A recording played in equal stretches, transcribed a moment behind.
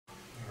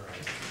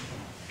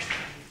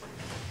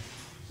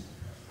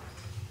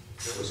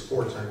It was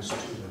 4 times 2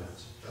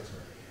 minutes. That's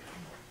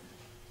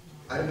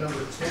right. Item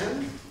number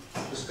 10,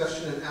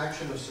 discussion and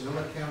action of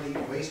Sonoma County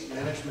Waste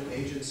Management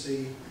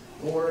Agency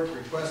Board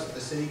request that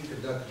the city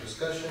conduct a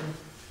discussion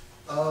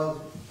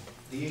of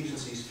the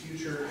agency's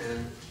future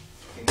and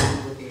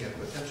include looking at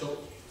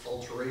potential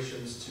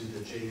alterations to the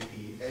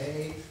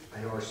JPA.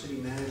 I know our city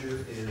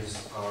manager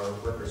is our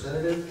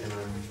representative, and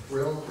I'm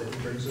thrilled that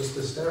he brings us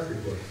the staff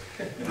report.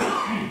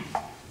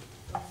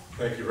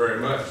 Thank you very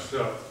much.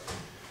 So,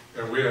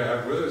 we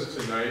have with us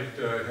tonight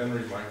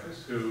Henry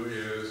Micus, who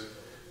is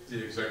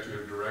the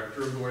Executive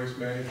Director of the Waste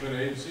Management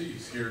Agency.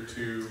 He's here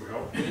to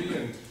help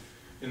me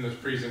in this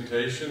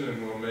presentation,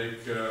 and we'll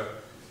make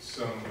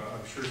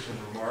I'm sure some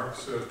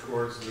remarks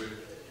towards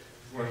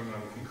when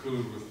I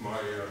conclude with my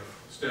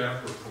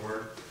staff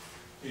report,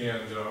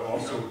 and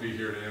also will be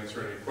here to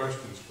answer any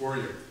questions for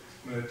you.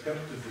 I'm going to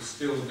attempt to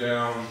distill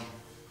down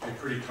a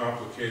pretty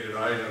complicated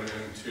item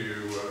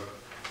into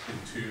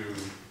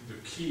the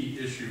key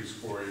issues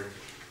for you.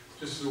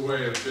 Just as a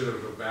way, a bit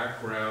of a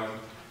background,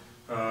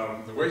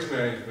 the Waste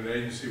Management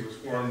Agency was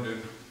formed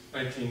in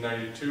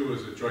 1992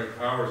 as a joint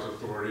powers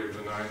authority of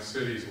the 9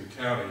 cities and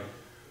county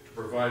to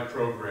provide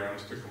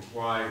programs to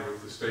comply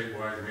with the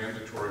statewide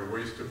mandatory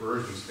waste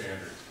diversion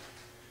standards.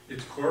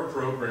 Its core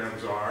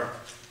programs are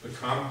the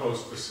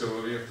compost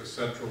facility at the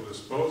central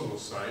disposal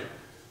site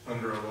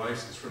under a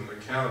license from the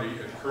county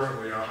and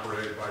currently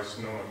operated by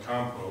Sonoma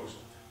Compost,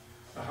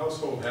 a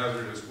household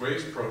hazardous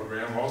waste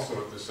program also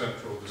at the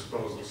central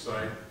disposal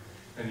site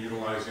and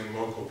utilizing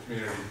local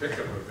community pickup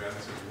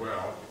events as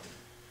well,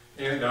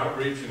 and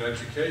outreach and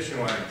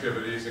educational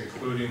activities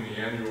including the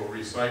annual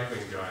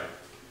recycling guide.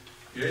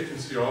 The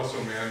agency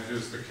also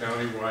manages the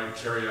countywide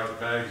carry-out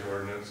bags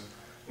ordinance,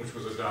 which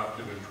was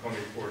adopted in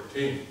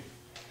 2014.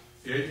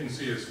 The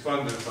agency is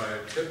funded by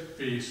a tip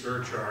fee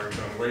surcharge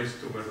on waste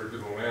delivered to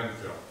the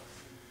landfill.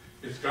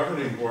 Its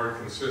governing board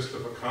consists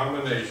of a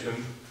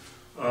combination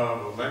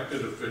of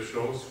elected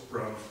officials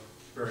from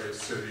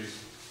various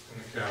cities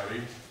in the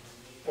county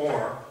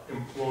or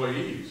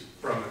employees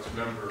from its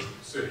member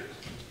cities.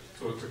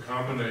 So it's a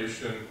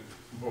combination,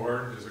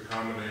 board is a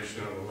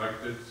combination of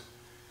electeds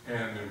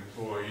and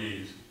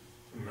employees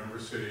from member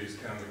cities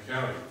and the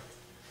county.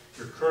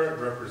 Your current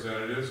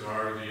representatives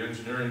are the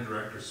engineering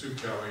director, Sue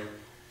Kelly,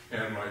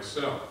 and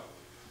myself.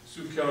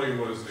 Sue Kelly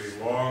was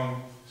a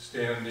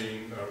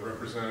long-standing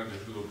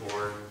representative to the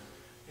board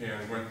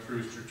and went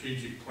through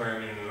strategic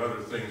planning and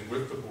other things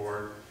with the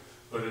board,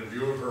 but in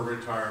view of her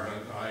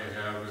retirement, I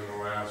have in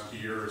the last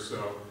year or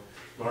so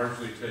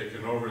largely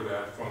taken over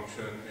that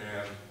function,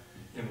 and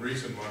in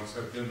recent months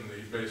have been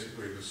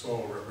basically the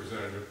sole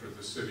representative for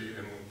the city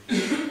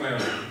and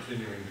plan on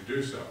continuing to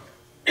do so.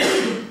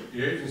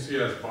 The agency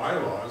has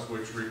bylaws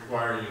which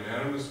require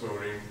unanimous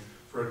voting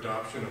for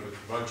adoption of its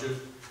budget,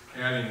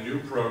 adding new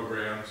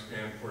programs,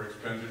 and for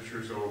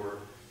expenditures over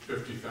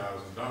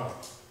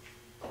 $50,000.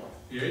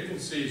 The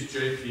agency's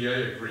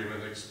JPA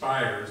agreement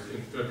expires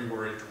in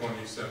February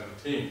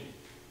 2017.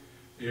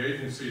 The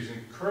agency is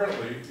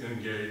currently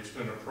engaged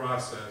in a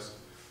process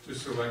to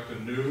select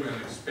a new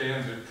and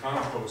expanded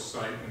compost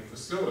site and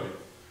facility,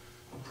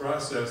 a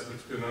process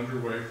that's been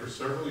underway for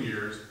several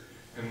years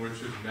and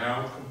which is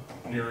now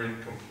nearing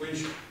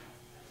completion.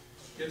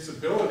 Its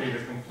ability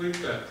to complete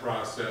that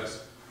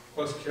process,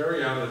 plus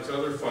carry out its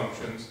other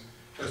functions,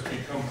 has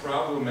become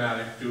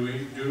problematic due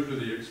to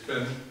the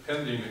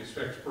pending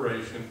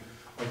expiration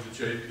of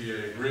the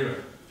JPA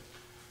agreement.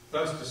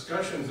 Thus,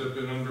 discussions have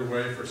been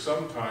underway for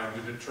some time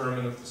to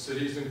determine if the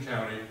cities and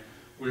county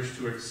wish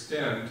to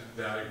extend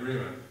that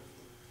agreement.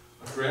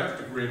 A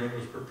draft agreement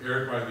was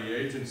prepared by the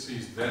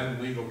agency's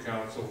then legal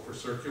counsel for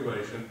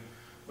circulation,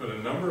 but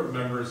a number of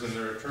members and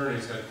their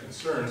attorneys had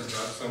concerns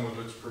about some of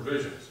its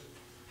provisions.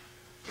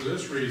 For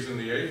this reason,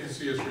 the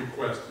agency has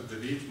requested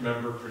that each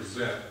member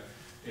present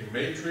a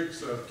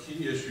matrix of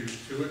key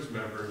issues to its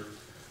members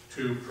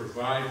to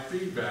provide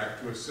feedback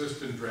to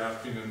assist in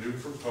drafting a new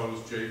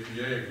proposed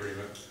JPA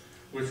agreement,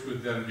 which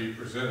would then be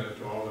presented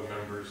to all the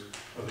members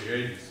of the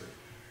agency.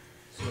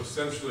 So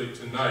essentially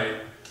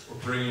tonight, we're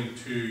bringing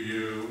to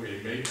you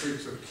a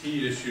matrix of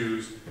key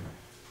issues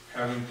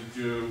having to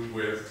do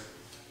with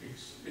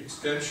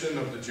extension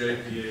of the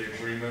JPA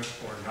agreement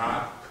or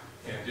not,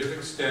 and if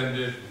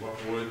extended, what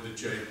would the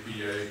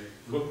JPA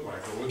look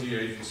like? What would the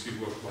agency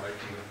look like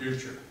in the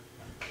future?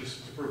 This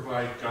is to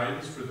provide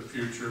guidance for the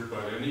future,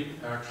 but any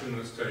action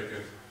that's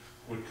taken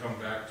would come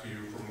back to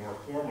you for more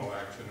formal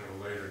action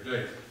at a later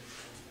date.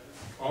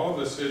 All of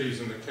the cities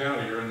in the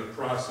county are in the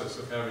process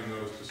of having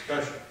those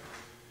discussions.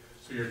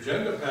 So your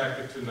agenda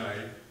packet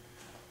tonight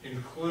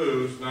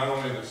includes not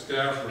only the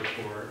staff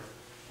report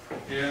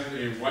and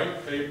a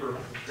white paper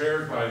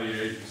prepared by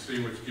the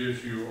agency which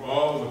gives you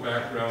all the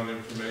background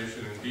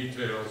information and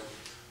details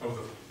of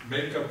the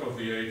makeup of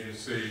the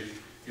agency,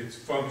 its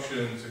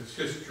functions, its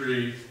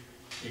history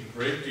in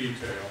great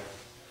detail.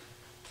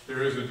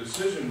 There is a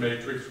decision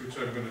matrix which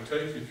I'm going to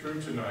take you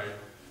through tonight.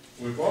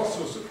 We've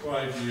also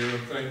supplied to you,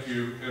 and thank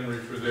you, Henry,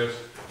 for this,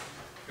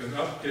 an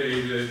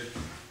updated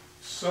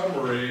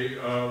summary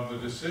of the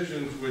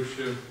decisions which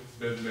have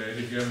been made.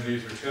 Again,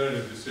 these are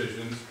tentative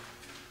decisions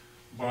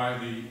by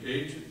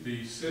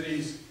the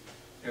cities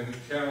and the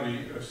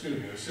county,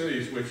 the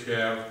cities which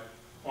have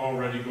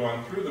already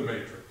gone through the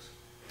matrix.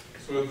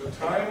 So at the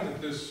time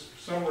that this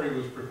summary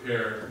was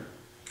prepared,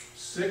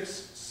 6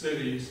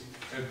 cities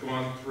had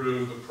gone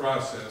through the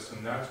process,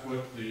 and that's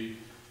what the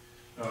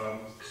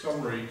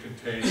summary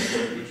contains,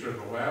 which are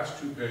the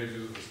last 2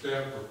 pages of the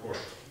staff report.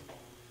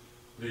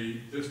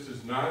 This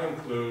does not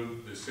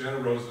include the Santa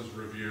Rosa's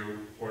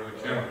review or the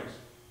counties.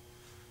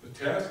 The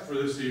task for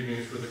this evening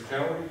is for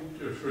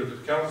the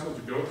council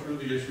to go through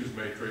the issues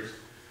matrix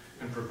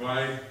and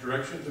provide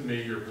direction to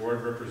me, your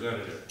board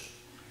representative.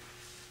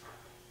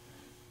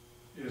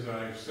 As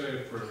I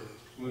said for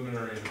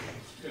preliminary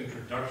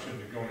introduction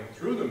to going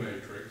through the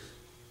matrix,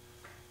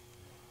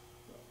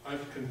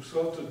 I've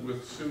consulted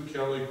with Sue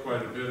Kelly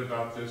quite a bit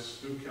about this.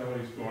 Sue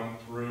Kelly's gone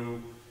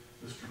through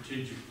the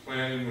strategic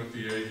planning with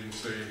the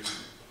agency.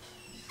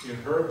 In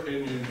her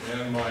opinion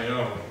and my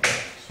own,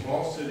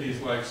 small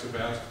cities like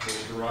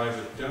Sebastopol derive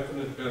a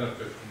definite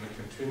benefit from the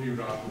continued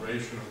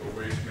operation of the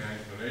Waste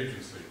Management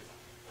Agency.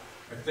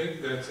 I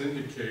think that's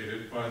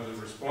indicated by the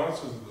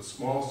responses of the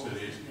small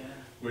cities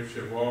which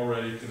have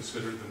already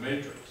considered the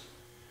matrix.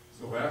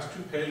 The last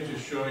 2 pages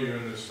show you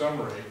in this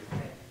summary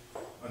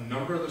a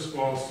number of the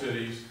small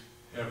cities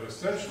have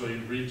essentially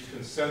reached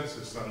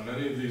consensus on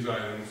many of these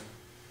items,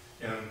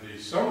 and the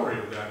summary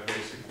of that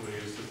basically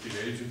is that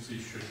the agency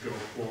should go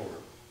forward.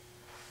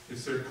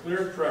 It's their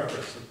clear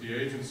preference that the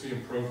agency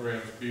and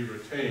programs be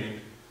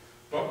retained,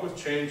 but with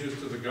changes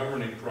to the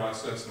governing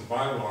process and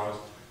bylaws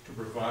to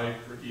provide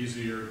for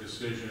easier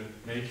decision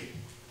making.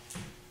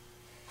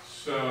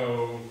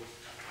 So,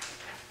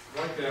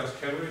 I'd like to ask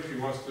Henry if he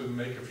wants to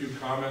make a few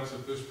comments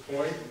at this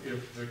point,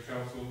 if the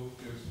council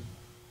is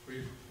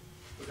pleased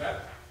with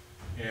that.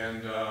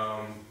 And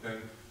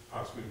then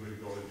possibly we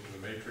go into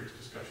the matrix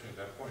discussion at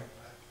that point.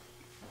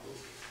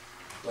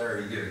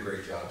 Larry, you did a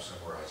great job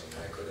summarizing.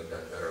 I could have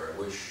done better. I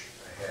wish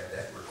I had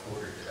that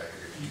recorded that I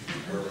could have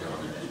used early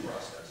on in this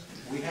process.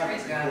 We have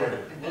it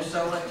recorded. We'll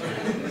sell it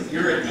to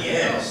You're at the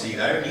end. See,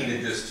 I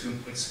needed this 2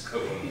 months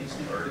ago when we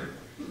started.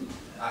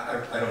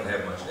 I don't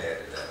have much to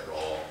add to that at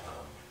all.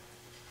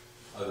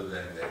 Other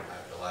than that,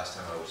 the last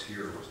time I was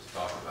here was to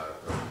talk about a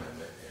code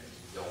amendment, and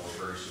y'all were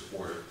very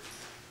supportive.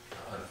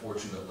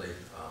 Unfortunately,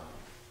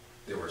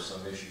 there were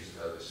some issues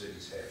that other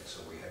cities had,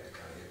 so we had to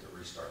kind of hit the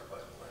restart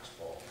button last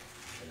fall,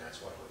 and that's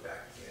why we're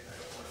back again. I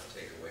don't want to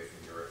take away from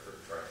your effort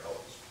to try to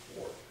help us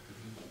before,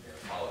 and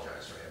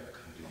apologize for having to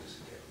come do this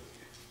again with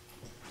you.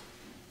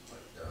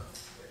 But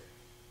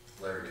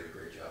Larry did a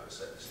great job of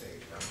setting the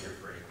stage, and I'm here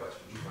for any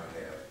questions you might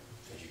have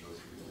as you go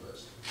through the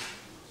list.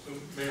 So,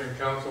 Mayor and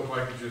Council, if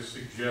I could just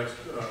suggest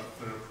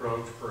an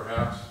approach,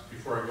 perhaps,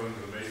 before I go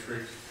into the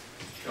matrix,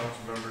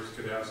 council members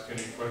could ask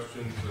any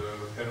questions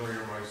of Henry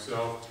or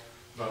myself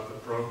about the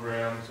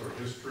programs or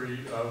history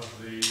of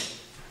the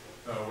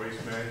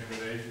Waste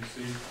Management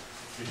Agency,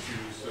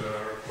 issues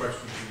or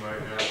questions you might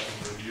have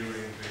from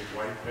reviewing the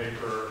white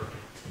paper,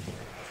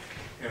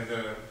 and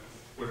then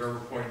whatever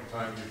point in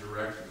time you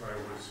direct, I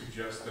would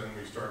suggest then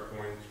we start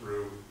going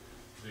through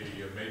the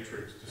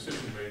matrix,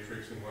 decision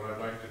matrix, and what I'd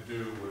like to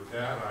do with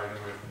that item,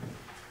 if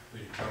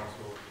the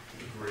council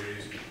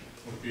agrees,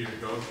 would be to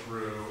go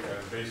through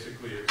and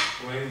basically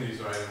explain these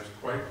items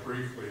quite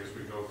briefly as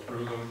we go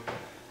through them,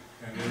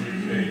 and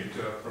indicate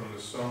from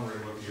the summary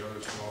what the other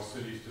small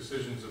cities'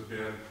 decisions have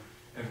been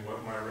and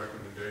what my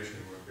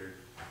recommendation would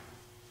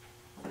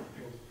be.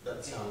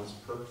 That sounds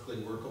perfectly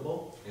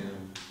workable,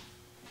 and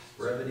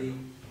brevity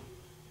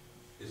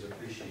is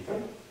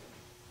appreciated.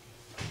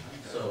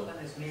 So,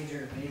 One is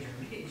major.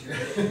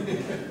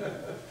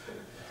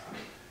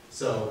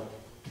 so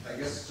I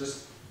guess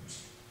just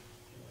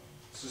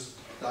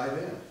dive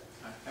in.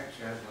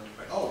 Actually, I have one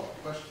question. Oh,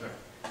 question.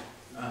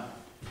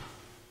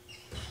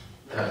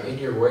 In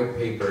your white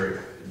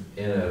paper,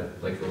 in a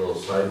little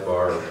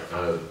sidebar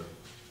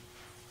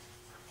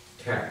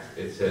text,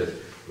 it says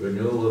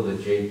renewal of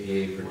the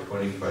JPA for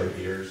 25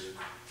 years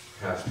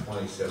past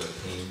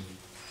 2017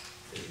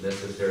 is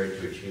necessary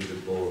to achieve the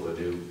goal of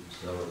a new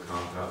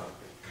Sonoma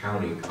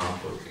County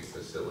composting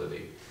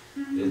facility.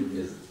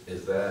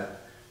 Is that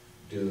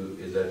to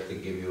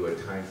give you a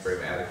time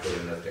frame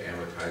adequate enough to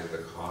amortize the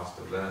cost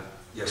of that?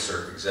 Yes,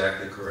 sir.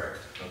 Exactly correct.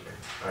 Okay.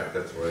 All right,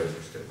 that's what I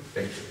understood.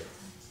 Thank you.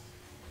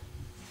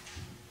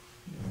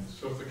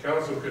 So if the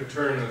council could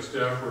turn the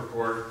staff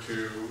report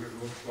to,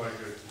 it looks like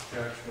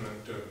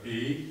attachment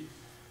B,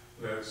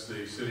 that's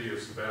the City of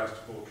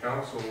Sebastopol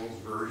Council's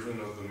version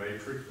of the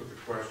matrix with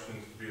the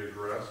questions to be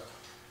addressed.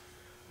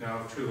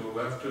 Now to the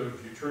left of,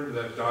 if you turn to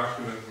that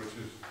document, which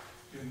is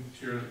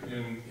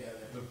in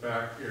the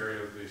back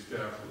area of the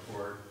staff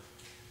report,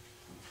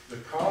 the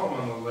column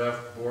on the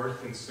left, board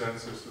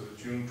consensus of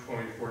the June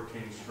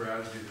 2014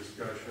 strategy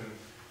discussion,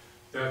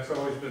 that's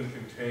always been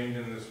contained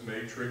in this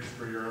matrix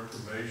for your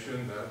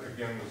information. That,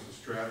 again, was the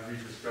strategy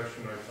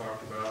discussion I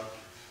talked about,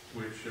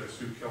 which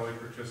Sue Kelly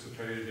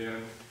participated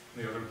in.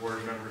 The other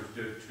board members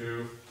did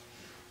too.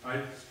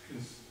 I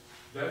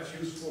that's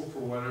useful for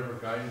whatever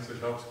guidance it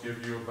helps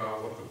give you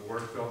about what the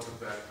board felt at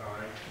that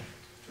time.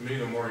 To me,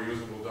 the more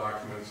usable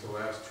document's the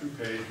last 2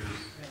 pages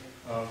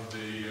of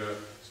the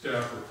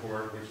staff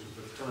report, which is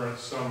the current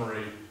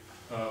summary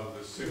of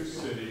the 6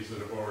 cities that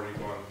have already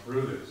gone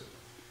through this.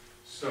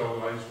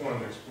 So I just wanted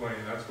to explain,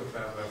 that's what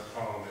that left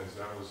column is,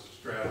 that was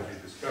strategy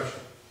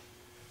discussion.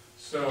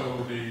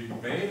 So the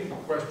main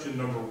question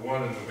number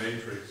 1 in the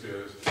matrix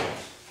is,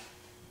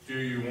 do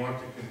you want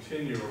to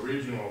continue a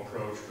regional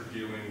approach for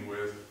dealing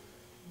with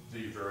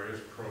the various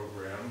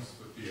programs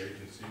that the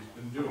agency's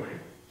been doing?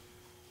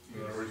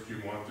 In other words, do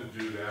you want to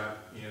do that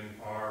in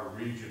our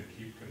region,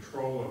 keep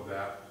control of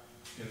that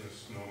in the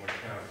Sonoma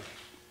County?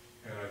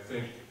 And I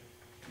think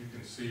you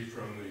can see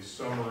from the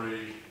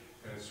summary,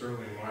 and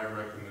certainly my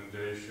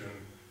recommendation,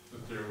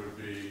 that there would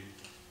be,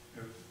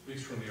 at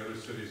least from the other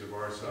cities of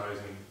our size,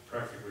 and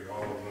practically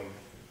all of them,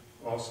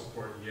 all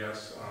support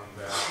yes on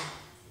that,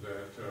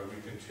 that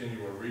we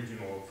continue a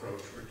regional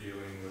approach for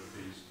dealing with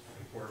these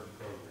important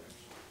programs.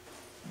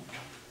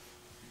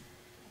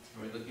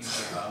 Are we looking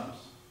for thumbs?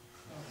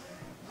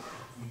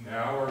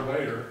 Now or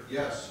later.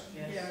 Yes.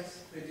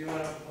 Yes. They do want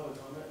to have a public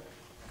comment?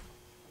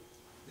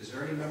 Is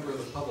there any member of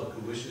the public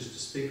who wishes to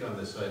speak on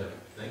this item?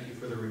 Thank you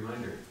for the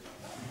reminder.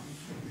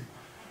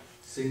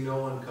 Seeing no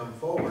one come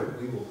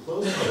forward, we will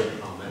close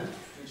public comment,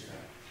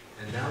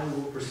 and now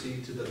we will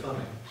proceed to the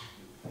thumbing.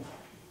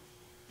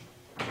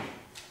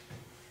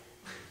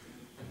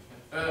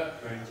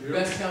 Thank you.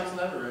 Best council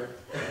ever, Rick.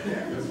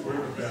 Yes, we're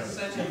the This best. is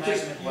such a You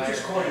Mike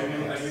just coined a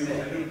new,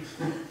 McGuire.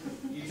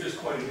 you just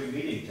coined a new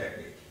meeting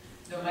technique.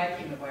 No,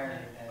 Mikey McGuire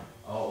did that.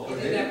 Oh, He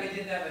did that, we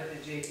did that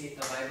with the JP,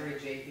 the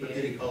library But did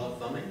JPA. he call it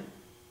thumbing?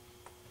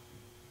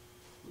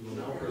 We will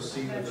now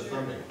proceed with the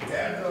thumbing.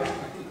 Yeah.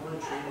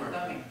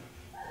 Thumbing,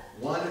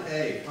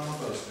 1A,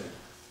 composting.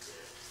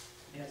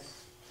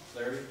 yes.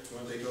 Larry, do you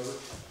want to take over?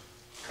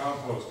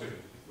 Composting.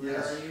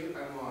 Yes. you?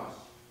 I'm lost.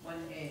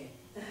 1A.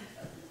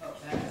 Oh,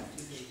 back up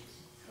 2 pages.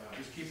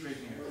 Just keep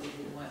reading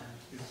it. 1.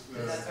 It's,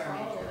 That's our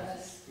major.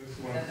 this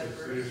one that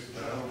says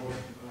that one.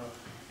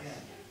 Yeah.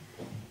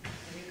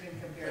 And you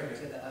can compare it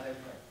to the other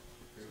part.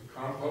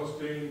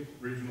 Composting,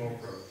 regional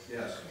approach.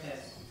 Yes.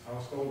 Yes.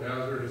 Household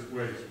hazardous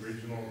waste,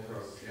 regional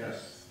approach.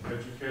 Yes.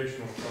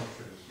 Educational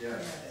functions,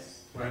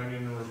 Yes. planning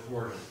and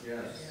reporting.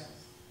 Yes.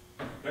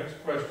 Next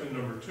question,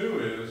 number 2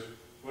 is,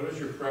 what is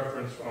your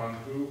preference on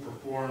who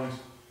performs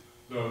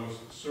those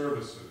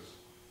services?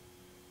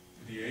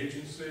 The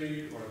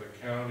agency or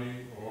the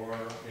county or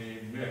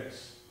a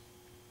mix?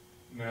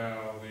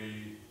 Now,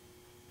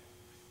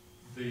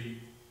 the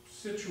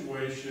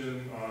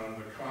situation on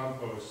the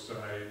compost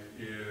site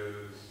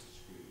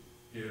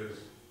is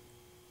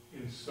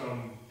in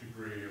some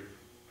degree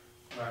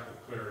of lack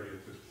of clarity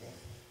at this point.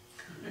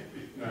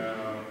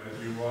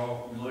 As you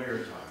all Lawyer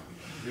talk.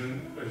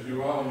 as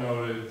you all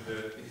noted,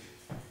 that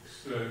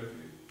so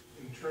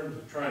in terms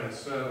of trying to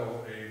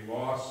settle a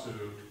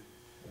lawsuit,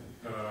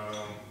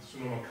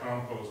 Sonoma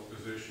Compost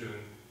position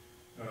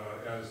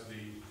as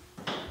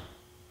the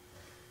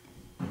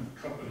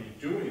company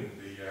doing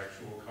the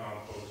actual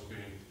composting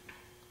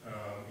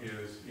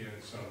is in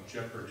some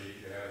jeopardy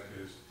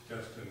and is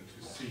destined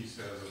to cease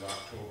as of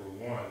October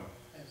 1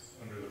 Yes.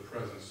 under the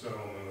present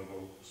settlement of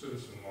a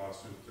citizen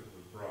lawsuit that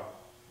was brought.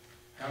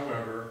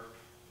 However,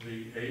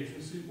 the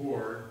agency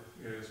board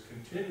is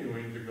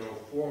continuing to go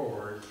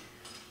forward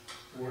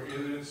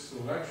in its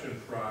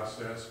selection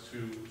process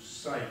to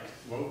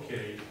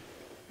locate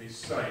a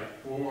site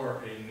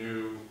for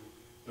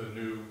the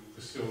new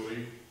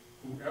facility,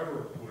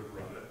 whoever would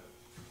run it.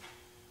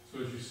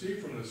 So as you see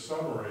from the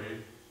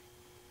summary,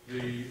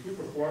 who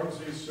performs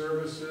these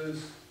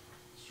services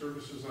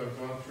I've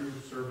gone through,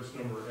 service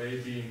number A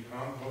being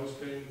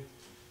composting.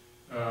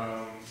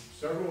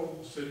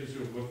 Several cities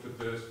who have looked at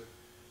this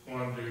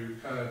want to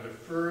kind of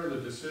defer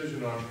the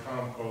decision on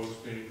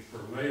composting for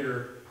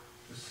later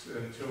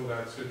until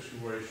that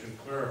situation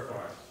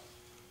clarifies.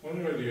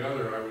 One way or the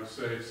other, I would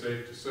say it's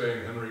safe to say,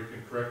 and Henry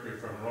can correct me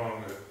if I'm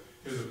wrong, that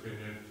his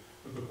opinion,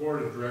 but the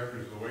board of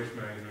directors of the Waste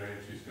Management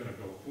Agency is going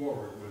to go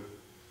forward with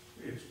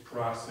its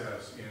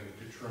process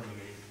in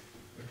determining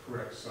the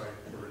correct site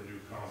for a new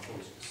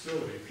compost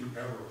facility,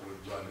 whoever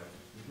would run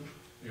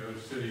it. The other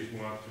cities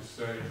want to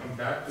say, come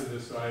back to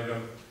this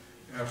item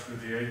after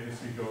the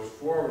agency goes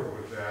forward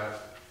with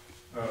that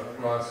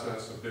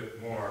process a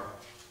bit more.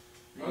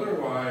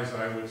 Otherwise,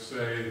 I would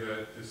say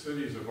that the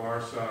cities of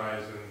our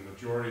size and the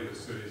majority of the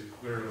cities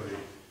clearly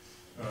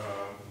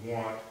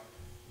want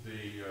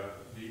the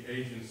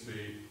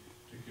agency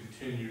to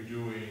continue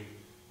doing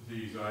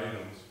these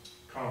items,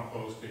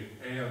 composting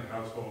and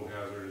household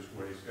hazardous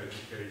waste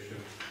education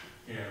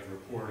and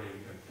reporting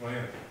and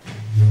planning.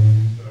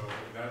 So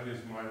that is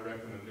my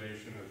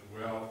recommendation as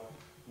well,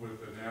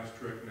 with an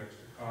asterisk next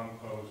to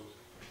compost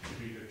to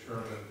be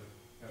determined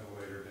at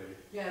a later date.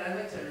 Yeah, and I'd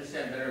like to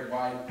understand better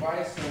why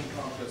is some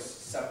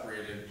compost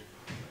separated?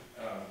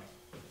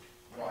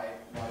 Why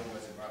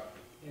was it brought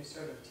You're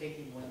sort of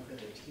taking one for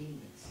the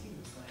team, it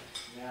seems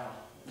like. now?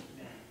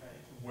 Yeah,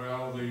 right.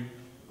 Well,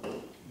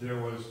 there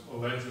was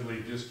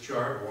allegedly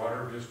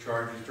water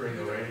discharges during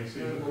the rainy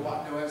season. No,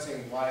 I'm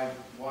saying, why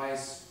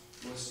is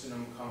West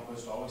Sonoma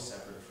Compost always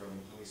separate from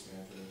Waste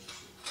Management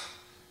Agency?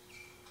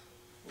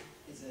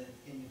 Is it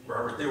individual?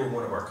 Robert, they were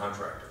one of our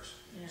contractors.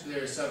 So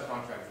they're a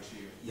subcontractor to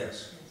you.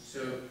 Yes.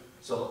 So,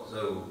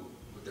 So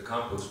with the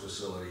compost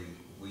facility,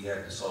 we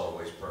had the solid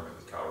waste permit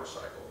with Cal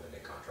Recycle, and they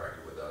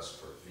contracted with us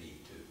for a fee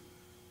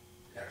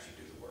to actually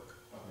do the work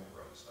on the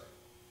site.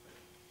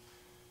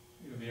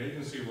 You know, the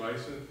agency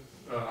license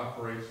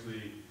operates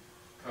the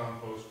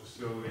compost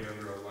facility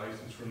under a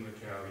license from the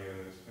county, and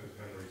as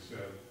Henry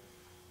said,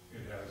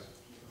 it has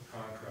a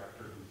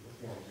contractor who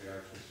performs the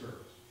actual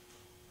service.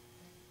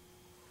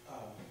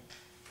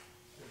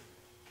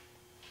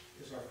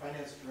 Is our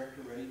finance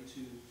director ready to?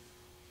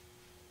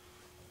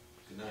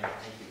 Good night,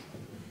 thank you.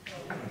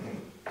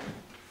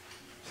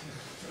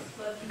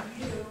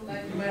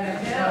 Like you might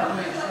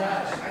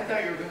have I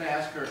thought you were gonna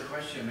ask her a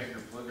question, make her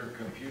plug her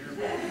computer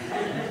back.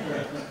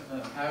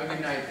 have a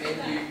good night, thank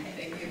you.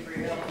 Thank you for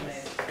your help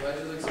tonight.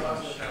 Budget looks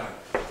awesome.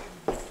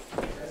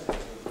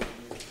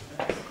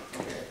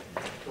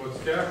 So it's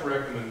staff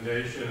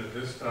recommendation at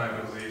this time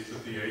at least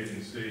that the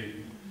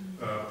agency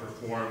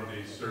perform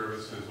these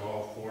services,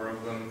 all four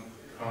of them,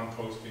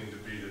 composting to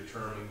be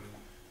determined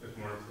as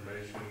more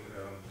information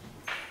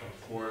comes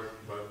forth,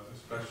 but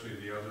especially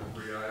the other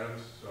three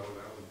items, so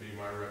that would be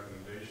my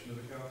recommendation to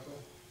the council.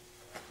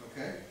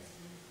 Okay.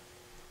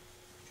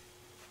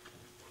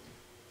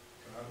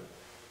 Got it.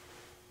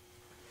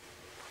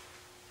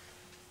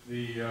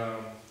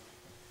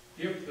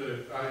 If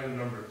the, item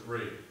number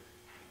 3,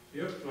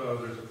 if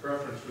there's a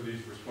preference for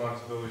these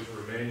responsibilities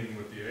remaining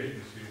with the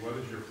agency, what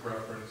is your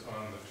preference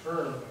on the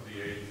term of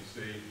the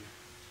agency?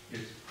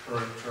 Its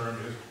current term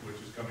is,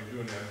 which is coming to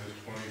an end, is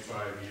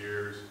 25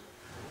 years.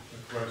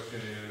 The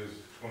question is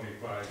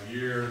 25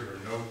 years or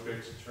no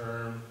fixed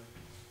term,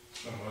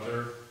 some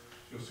other.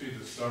 You'll see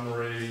the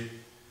summary.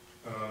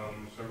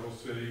 Several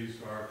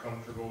cities are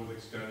comfortable with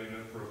extending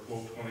it for a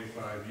full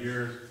 25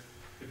 years.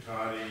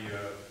 Cotati,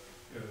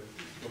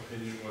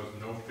 opinion was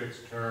no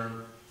fixed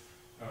term.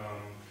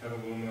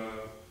 Petaluma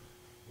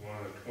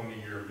wanted a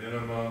 20-year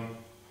minimum.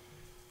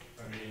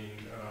 I mean,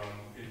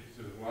 it's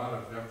a lot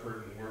of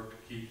effort and work to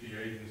keep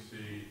the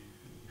agency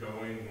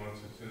going once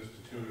it's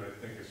instituted. I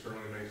think it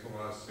certainly makes a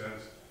lot of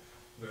sense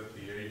that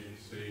the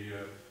agency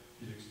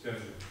is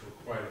extended for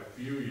quite a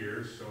few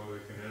years so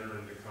they can enter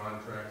into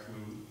contracts,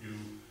 do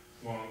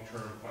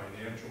long-term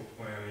financial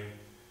planning,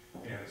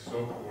 and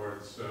so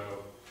forth. So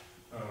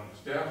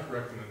staff's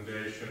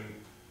recommendation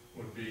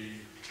would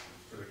be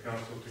for the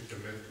council to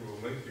commit to a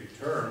lengthy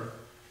term,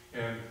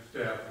 and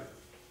staff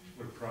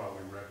would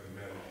probably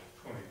recommend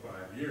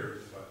 25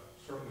 years, but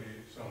certainly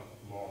some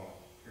long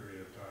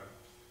period of time.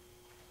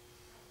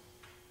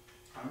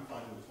 I'm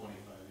fine with 25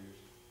 years.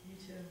 Me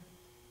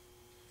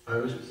too. I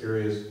was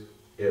curious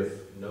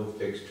if no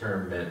fixed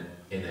term meant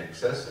in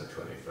excess of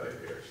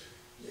 25 years.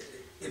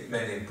 It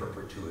meant in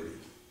perpetuity.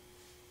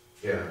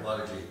 Yeah. A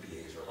lot of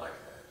JPAs are like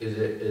that. Is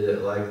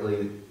it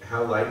likely,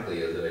 how likely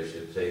is it, I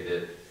should say,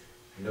 that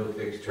no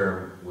fixed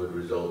term would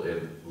result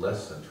in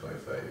less than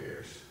 25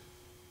 years?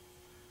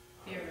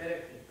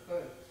 Theoretically, it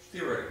could.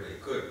 Theoretically,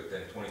 it could, but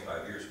then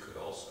 25 years could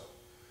also.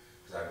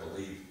 Because I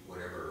believe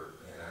whatever,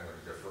 and I'm going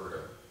to defer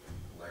to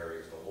Larry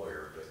as the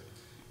lawyer, but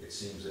it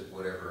seems that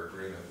whatever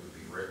agreement would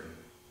be written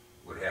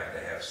would have to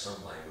have some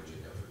language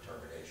in there for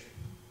termination,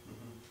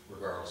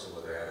 regardless of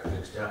whether it had a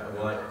fixed term or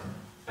Yeah, well, no term.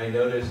 I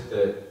noticed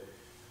that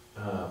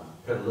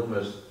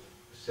Petaluma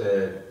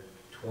said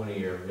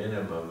 20-year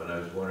minimum, and I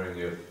was wondering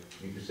if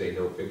you could say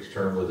no fixed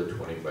term with a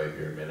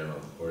 25-year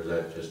minimum, or is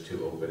that just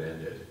too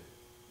open-ended?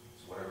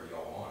 It's whatever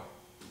y'all want.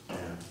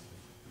 Yeah.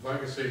 If I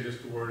could say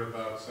just a word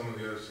about some of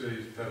the other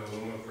cities,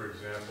 Petaluma, for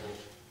example,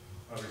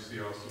 obviously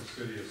also the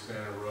city of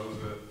Santa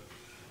Rosa,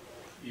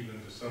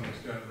 even to some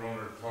extent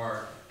Rohnert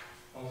Park.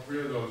 All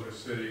three of those are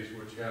cities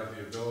which have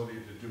the ability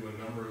to do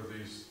a number of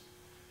these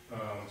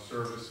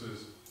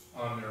services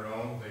on their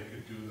own. They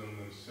could do them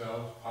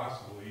themselves,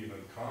 possibly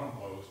even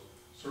compost,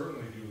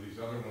 certainly do these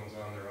other ones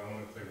on their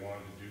own if they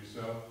wanted to do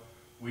so.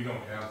 We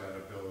don't have that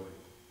ability.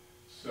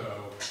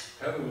 So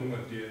Petaluma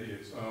did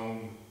its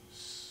own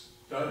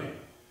study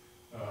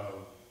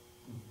of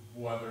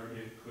whether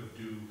it could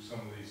do some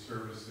of these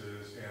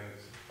services,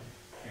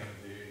 and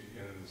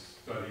the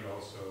study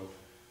also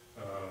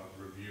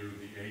reviewed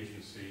the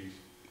agency's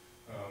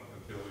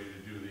ability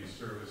to do these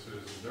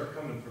services. They're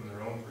coming from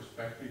their own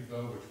perspective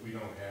though, which we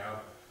don't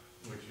have,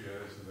 which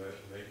is that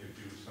they could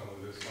do some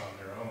of this on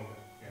their own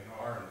and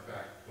are in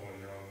fact going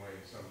their own way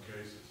in some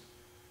cases.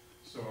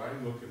 So I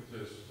look at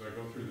this, as I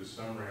go through the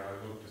summary, I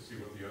look to see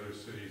what the other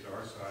cities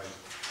our size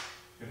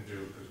can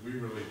do, because we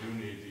really do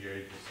need the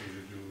agency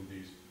to do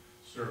these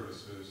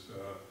services,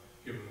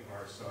 given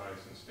our size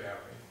and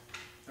staffing.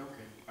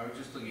 Okay. I was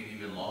just looking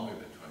even longer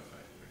than 25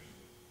 years.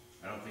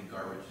 I don't think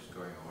garbage is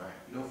going away.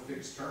 No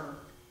fixed term.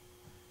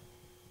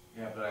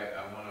 Yeah, but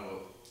I want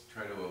to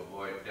try to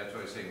avoid, that's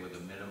why I say with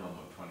a minimum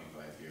of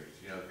 25 years,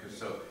 you know, because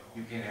so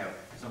you can have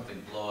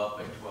something blow up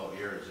in 12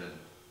 years and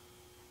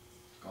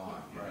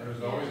gone. Right.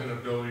 There's always an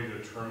ability to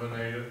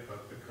terminate it,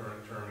 but the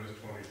current term is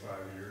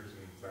 25 years,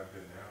 and that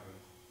didn't happen.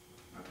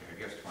 Okay, I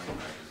guess 25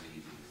 is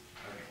easy.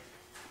 Okay.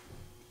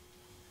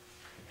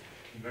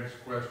 The next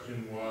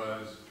question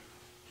was,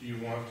 do you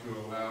want to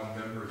allow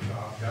members to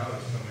opt out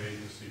of some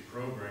agency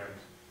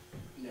programs?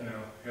 Yeah.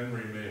 Now,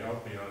 Henry may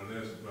help me on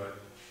this,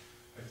 but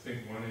I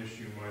think one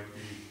issue might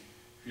be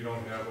if you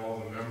don't have all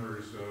the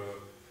members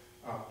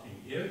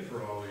opting in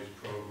for all these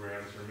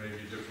programs, there may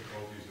be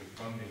difficulties in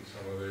funding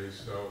some of these.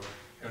 So,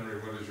 Henry,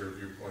 what is your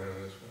viewpoint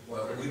on this one?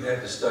 Well, we've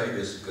had to study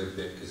this a good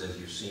bit, because as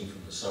you've seen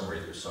from the summary,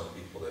 there's some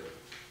people that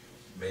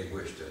may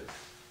wish to,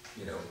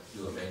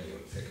 do a menu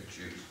and pick and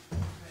choose.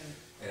 Right.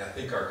 And I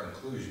think our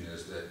conclusion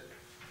is that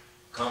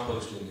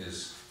composting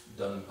is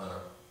done on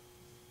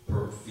a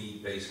per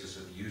fee basis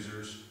of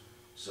users.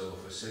 So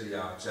if a city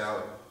opts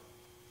out,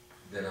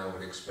 then I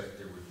would expect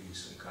there would be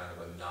some kind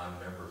of a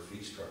non-member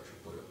fee structure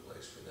put in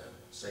place for them.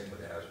 Same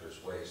with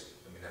hazardous waste.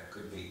 I mean, that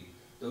could be,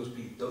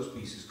 those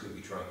pieces could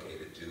be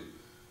truncated to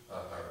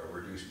a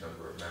reduced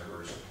number of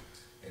members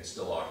and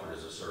still offered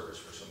as a service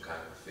for some kind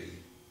of a fee.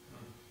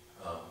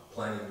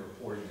 Planning and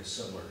reporting is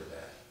similar to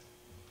that.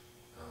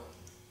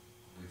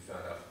 We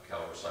found out from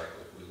CalRecycle,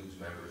 if we lose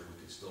members, we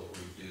could still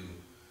redo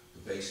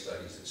the base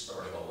studies that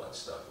started all that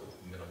stuff with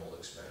minimal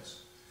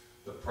expense.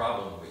 The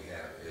problem we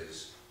have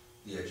is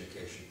the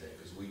education thing,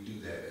 because we do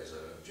that as an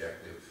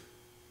objective,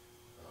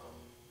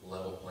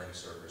 level playing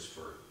service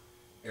for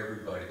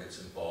everybody that's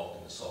involved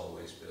in the solid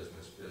waste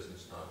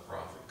business,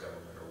 nonprofit,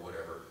 government, or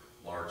whatever,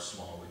 large,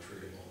 small, we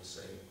treat them all the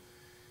same.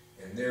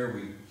 And there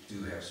we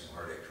do have some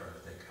heartache trying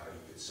to think how you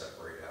could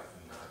separate out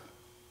and not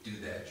do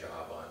that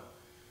job on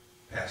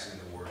passing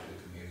the word to the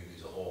community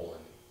as a whole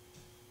and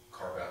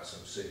carve out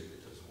some city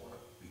that doesn't want to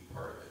be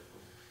part of it.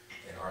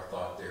 And our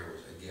thought there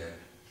was, again,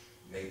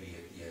 maybe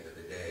at the end of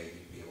the day,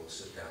 you'd be able to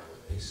sit down with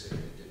a city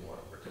that didn't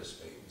want to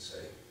participate and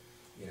say,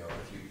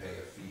 if you pay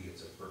a fee,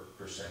 it's a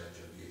percentage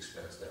of the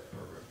expense that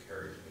program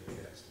carries. Maybe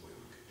that's the way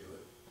we could do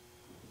it.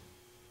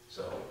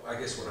 So I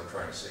guess what I'm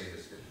trying to say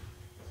is that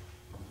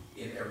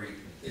in every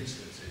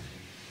instance, if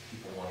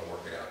people want to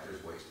work it out,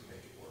 there's ways to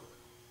make it work.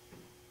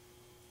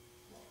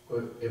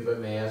 Well, if I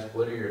may ask,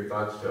 what are your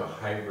thoughts to a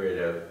hybrid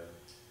of,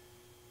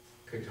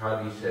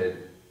 Katati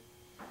said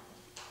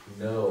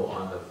no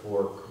on the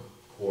 4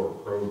 core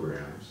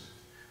programs,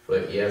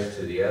 but yes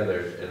to the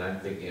others, and I'm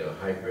thinking of a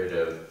hybrid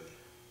of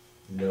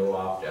no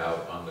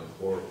opt-out on the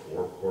 4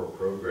 core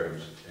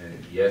programs,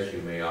 and yes,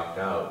 you may opt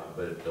out,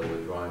 but the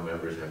withdrawing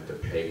members have to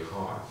pay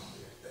costs.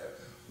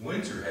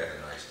 Windsor had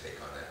a nice take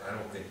on that. I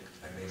don't think,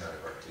 I may not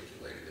have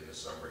articulated in the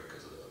summary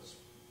because of those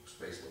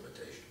space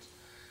limitations.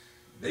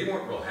 They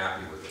weren't real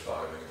happy with the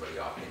thought of anybody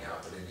opting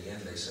out, but in the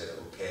end they said,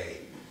 okay,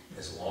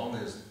 as long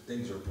as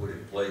things are put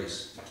in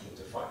place to keep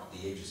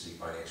the agency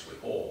financially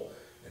whole.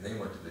 And they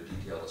went to the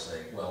detail of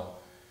saying,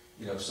 well,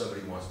 if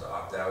somebody wants to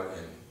opt out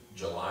in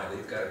July,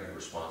 they've got to be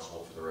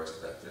responsible for the rest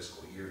of that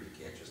fiscal year.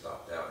 You can't just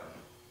opt out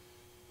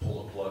and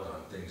pull a plug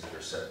on things that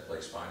are set in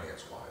place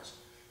finance-wise.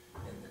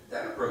 And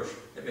that approach,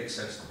 it makes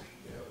sense to me.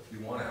 If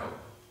you want out,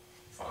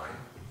 fine,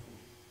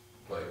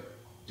 but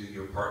do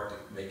your part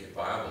to make it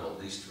viable at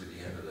least through the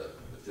end of the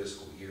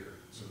fiscal year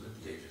so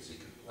that the agency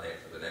can plan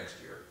for the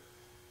next year.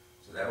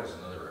 So that was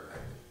another,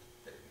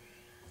 that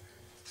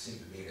seemed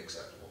to me an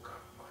acceptable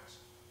compromise.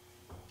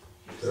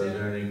 So is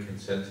there any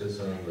consensus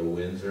on the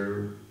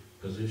Windsor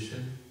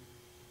position?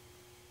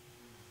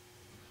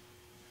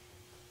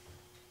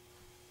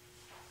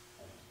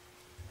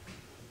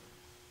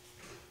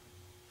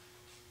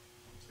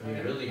 I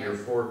mean, really, your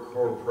 4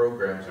 core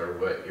programs are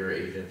what your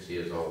agency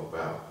is all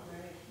about.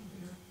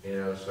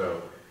 Right.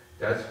 So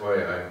that's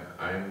why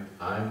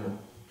I'm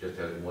just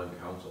as one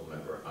council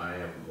member, I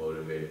am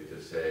motivated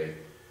to say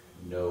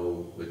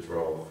no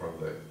withdrawal from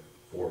the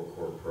 4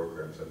 core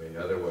programs. I mean,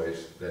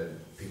 otherwise, then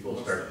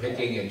people start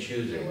picking and So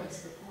choosing.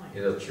 what's the point?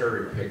 They'll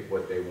cherry pick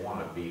what they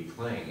want to be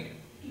playing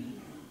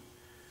in.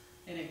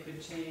 And it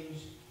could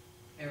change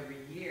every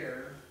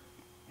year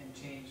and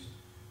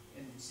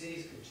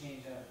cities could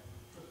change up.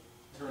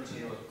 Turns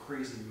into a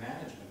crazy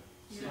management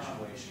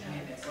situation. I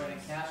mean, it's like a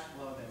cash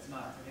flow that's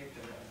not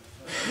predictable.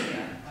 So,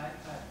 yeah, I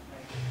thought,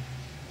 like,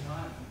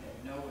 John, that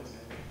no was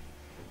a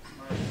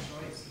smart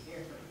choice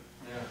here.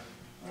 Yeah,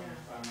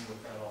 I'm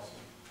with that also.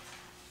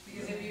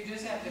 Because if you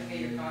just have to pay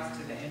your costs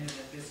to the end of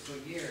the fiscal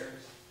year,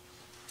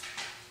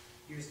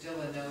 you're still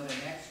a no the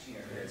next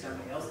year, and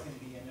somebody else can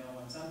be a no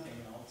on something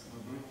else.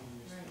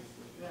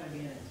 You gotta be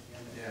in it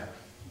together. Yeah,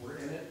 we're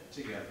in it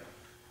together.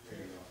 There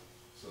you go.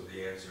 So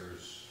the answer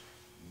is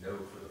no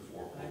for the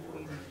 4 core I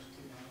believe programs. it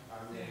to know.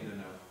 I'm willing to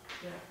know.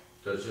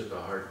 So it's just a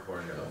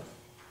hardcore no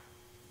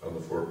on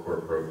the 4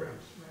 core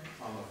programs.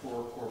 On the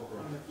 4 core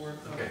On the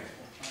programs. fourth one. Okay.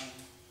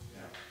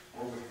 Yeah,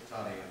 or with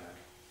Toddy on that.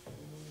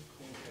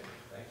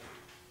 Thank you.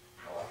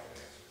 I like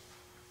that answer.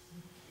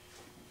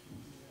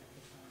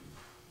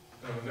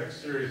 Now, the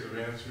next series of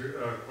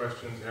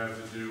questions have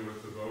to do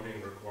with the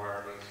voting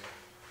requirements.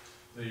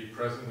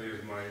 Presently,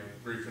 as my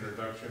brief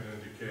introduction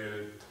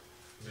indicated,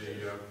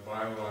 the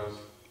bylaws,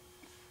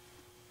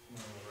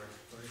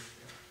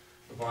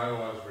 The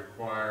bylaws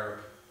require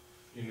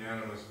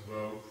unanimous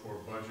vote for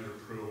budget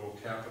approval,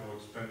 capital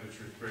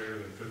expenditures greater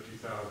than $50,000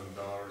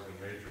 and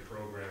major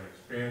program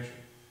expansion.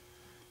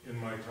 In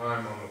my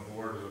time on the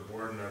board as a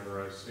board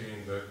member, I've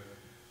seen that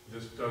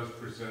this does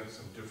present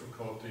some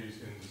difficulties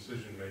in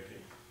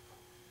decision-making.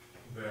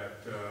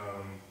 That,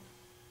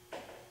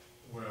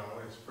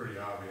 well, it's pretty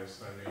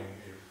obvious. I mean,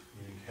 if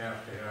you have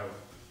to have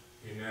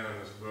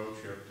unanimous votes,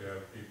 you have to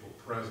have people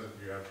present,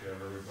 you have to have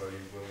everybody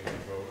willing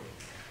to vote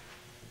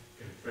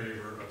in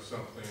favor of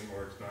something,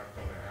 or it's not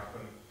going to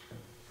happen.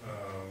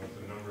 With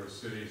the number of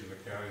cities in the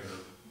county that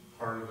are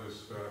part of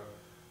this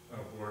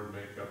board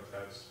makeup,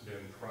 that's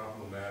been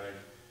problematic.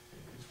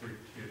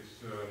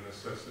 It's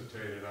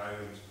necessitated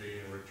items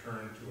being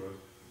returned to a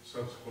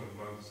subsequent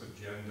month's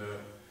agenda,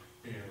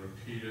 being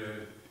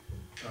repeated.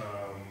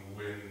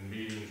 When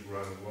meetings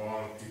run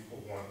long,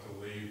 people want to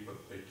leave, but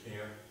they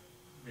can't,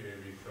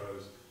 maybe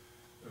because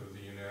of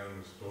the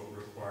unanimous vote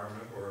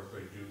requirement, or if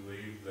they do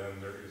leave, then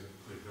there isn't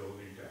the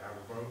ability to have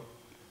a vote.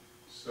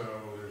 So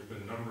there's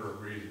been a number of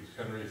reasons.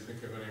 Henry, you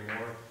think of any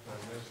more on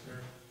this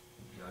there?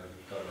 Now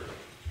you've covered it.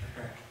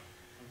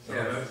 So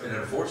Yeah, that's and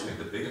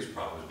unfortunately, the biggest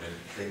problem has been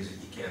things that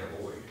you can't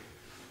avoid.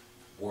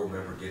 Board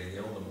member getting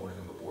ill in the morning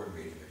of a board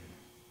meeting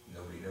and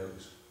nobody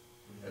knows.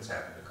 That's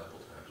happened a couple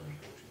times,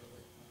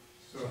 unfortunately.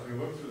 So if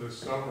you look to the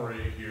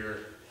summary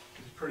here,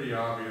 it's pretty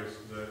obvious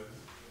that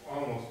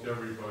almost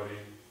everybody,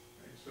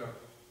 except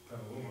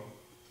Petaluma,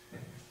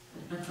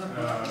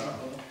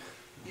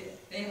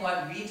 They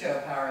want veto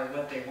power is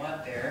what they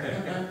want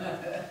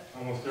there.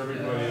 almost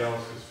everybody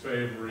else is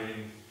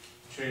favoring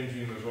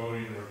changing the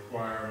voting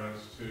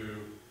requirements to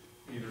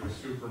either a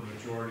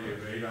supermajority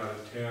of 8 out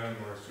of 10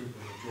 or a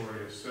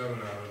supermajority of 7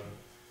 out of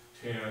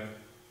 10.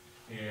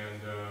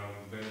 And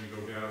then you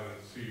go down and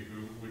see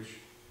which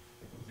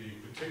of the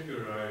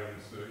particular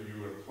items that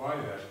you would apply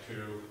that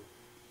to.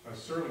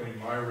 Certainly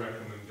my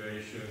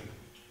recommendation,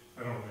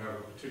 I don't have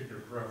a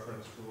particular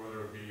preference for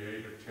whether it be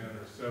 8 or 10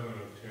 or 7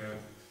 of 10.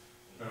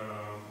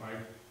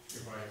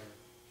 If I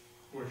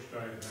pushed,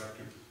 I'd have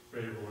to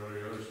favor one of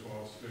the other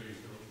small cities,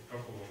 a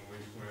couple of them at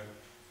least went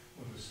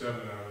with a 7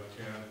 out of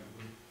 10.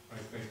 I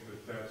think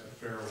that that's a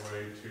fair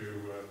way to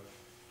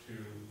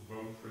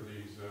vote for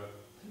these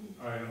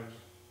items.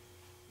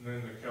 And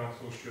then the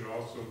council should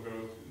also go,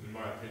 in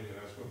my opinion,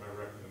 that's what my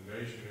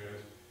recommendation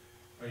is.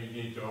 You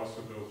need to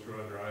also go through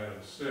under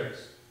item 6,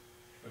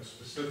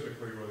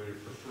 specifically whether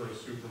you prefer a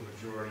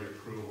supermajority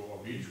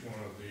approval of each one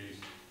of these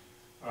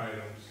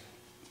items.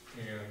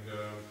 And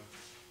I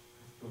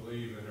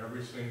believe in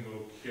every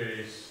single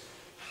case,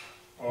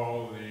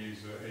 all of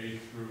these A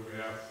through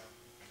F,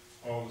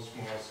 all the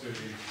small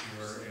cities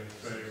were in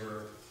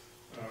favor,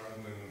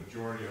 and then the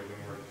majority of them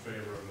were in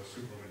favor of the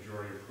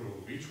supermajority approval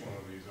of each one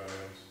of these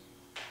items.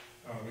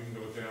 We can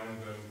go down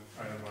them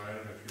item by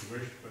item if you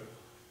wish, but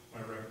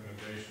my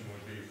recommendation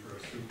would be for a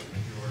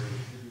supermajority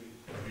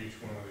of each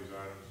one of these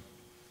items.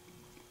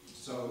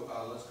 So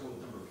let's go with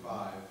number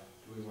 5.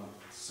 Do we want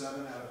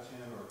 7 out of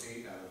 10 or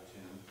 8 out of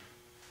 10?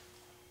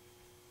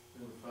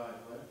 Number 5,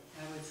 what?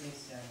 I would say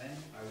 7.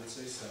 I would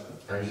say 7.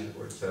 I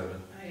support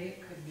 7.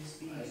 It could just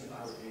be. I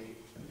support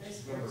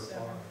 8. Number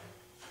 5.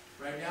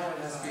 Right now, it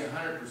has to be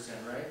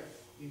 100%, right?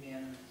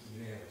 Unanimous.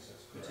 Unanimous,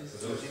 that's Which correct.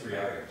 is For those 3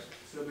 items.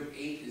 So, but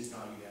 8 is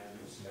not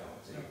unanimous. No,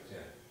 it's 8, 10.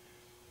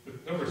 But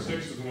number 6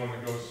 is the one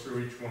that goes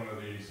through each one of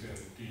these in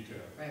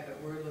detail. Right,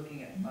 but we're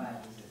looking at 5.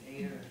 Is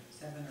it 8 or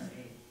 7 or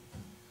 8?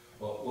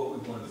 Well, what we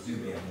wanted to do,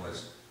 ma'am,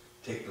 was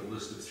take the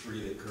list of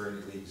 3 that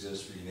currently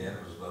exist for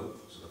unanimous vote.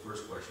 So the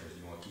first question is, do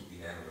you want to keep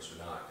unanimous or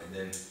not? And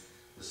then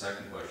the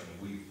second question,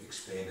 we've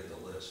expanded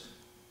the list.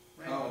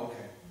 Right. Oh,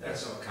 okay.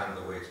 That's kind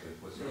of the way it's been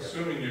put So together.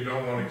 assuming you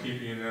don't want to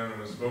keep a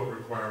unanimous vote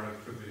requirement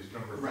for these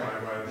number 5 Right,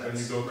 items, then you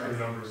that's go through right.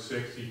 number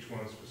 6, each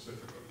one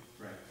specifically.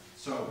 Right.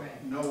 So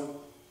Right.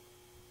 no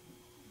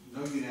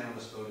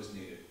unanimous vote is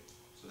needed.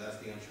 So that's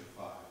the answer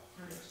 5.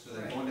 So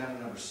then Right. going down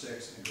to number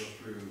 6 and go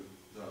through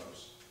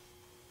those.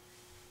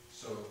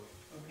 So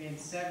Okay, and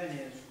 7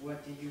 is,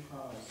 what do you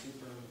call a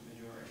super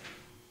majority?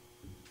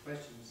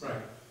 Questions?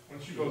 Right.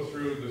 Once you go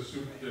through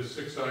the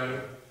 6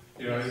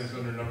 items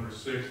under number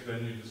 6,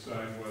 then you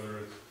decide whether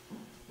it's,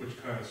 which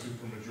kind of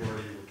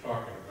supermajority you were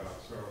talking about.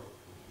 So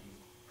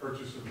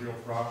purchase of real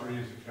property,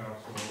 is the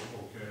council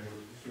okay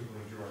with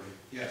supermajority?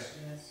 yes,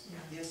 Yes,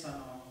 yes on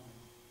all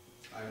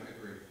I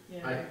agree.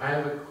 of them. I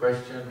have a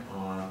question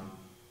on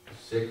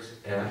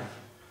 6F,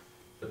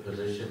 the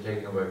position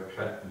taken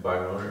by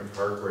Roner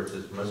Park where it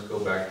says must go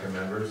back to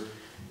members.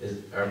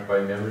 By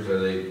members, are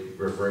they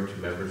referring to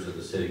members of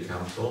the city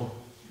council?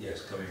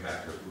 Yes, coming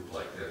back to a group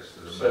like this, to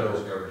the So-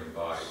 members governing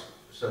body.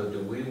 So do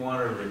we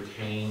want to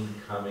retain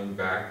coming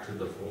back to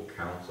the full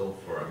council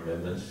for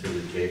amendments to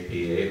the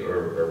JPA,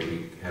 or are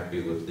we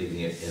happy with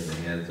leaving it in the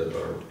hands of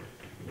our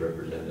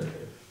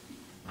representative?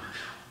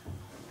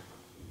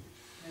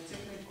 That's a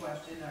good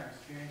question. Our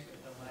experience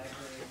with the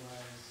library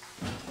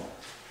was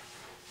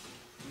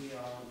we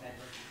all had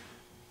to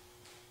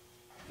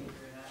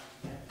figure it out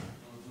together.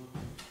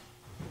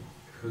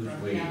 Who's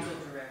From we? council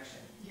direction.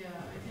 Yeah,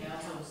 I think.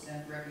 Council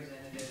sent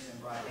representatives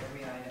and brought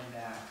every item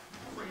back.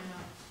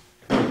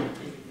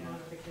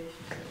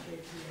 Modifications to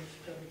JPA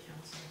should go to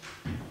council.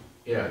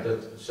 Yeah,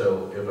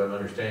 so if I'm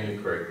understanding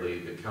you correctly,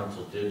 the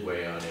council did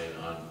weigh on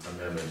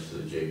amendments to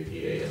the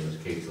JPA, in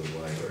this case, of the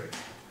library.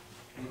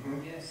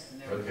 Yes,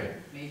 and there Okay, were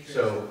matrix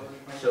so- of what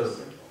you might so- be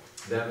simple.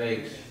 That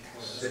makes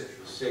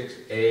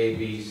 6A,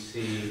 B,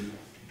 C,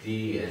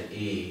 D, and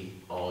E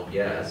all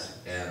yes,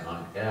 and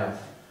on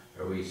F,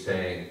 are we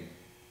saying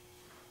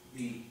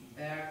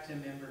Back to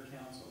member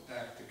council.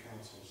 Back to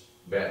councils.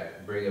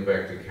 bring it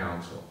back to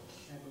council,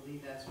 I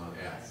believe that's what On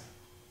it F.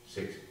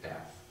 says.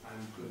 6F?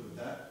 I'm good with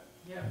that.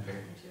 Yeah, Okay.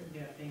 Me too.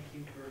 yeah, thank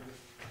you for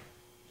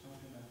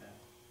talking about that.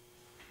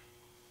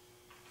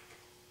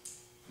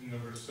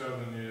 Number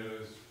 7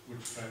 is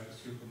which type of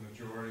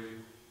supermajority,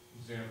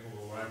 example,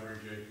 the library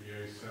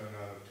JPA 7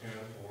 out of 10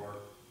 or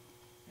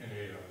an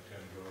 8 out of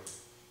 10 vote.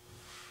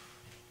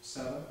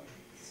 7?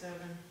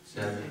 7.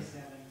 Seven. Say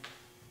 7,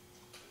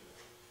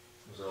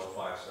 Was it all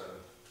 5-7?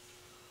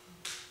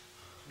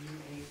 you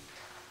 8.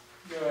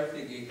 No, I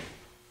think 8.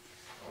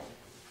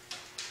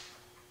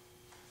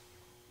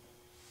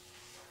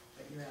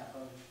 But you're out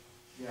of,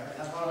 Yeah,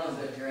 That's the problem is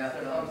fine, that, you're out the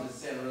of- problem is that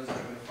Santa Rosa's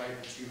not gonna fight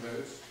for 2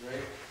 votes,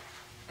 right?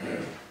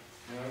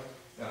 No?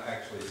 No,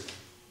 actually,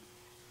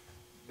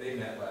 they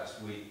met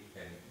last week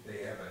and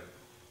they haven't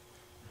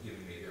given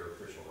me their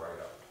official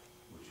write-up,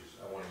 which is,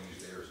 I want to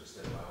use theirs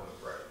instead of my own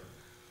impression.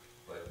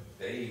 But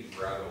they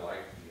rather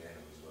like the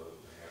unanimous vote,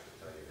 and I have to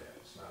tell you that.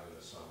 It's not in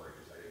the summary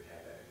because I didn't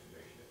have that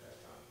information at that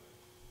time.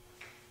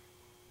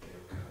 They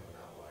were kind of an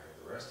outlier.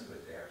 The rest of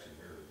it, they actually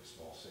mirrored the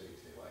small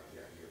cities. They liked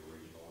the idea of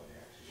regional and they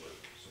actually were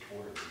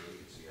supportive of the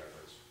agency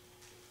efforts.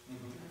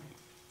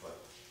 But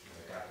when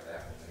it got to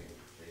that one,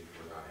 they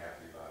were not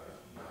happy about a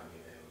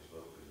non-unanimous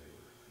vote because they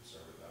were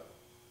concerned about,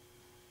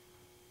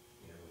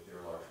 with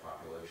their large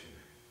population,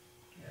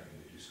 having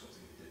to do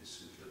something that didn't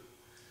suit them.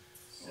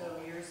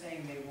 So you're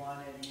saying they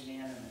wanted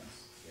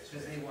unanimous, Yes,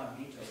 because ma'am. they want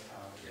veto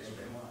power, Yes, is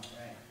what they ma'am. want,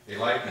 right? They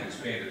liked the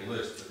expanded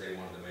list, but they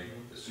wanted to make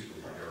the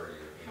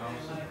supermajority of How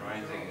unanimous.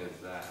 surprising is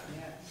that?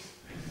 Yeah.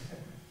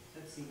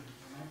 Let's see,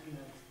 there might be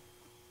a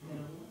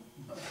middle one.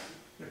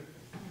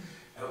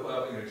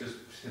 Well,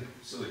 just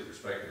silly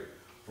perspective,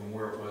 from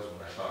where it was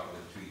when I talked to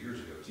them 2 years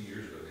ago. 2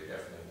 years ago, they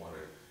definitely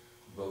wanted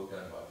vote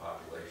done by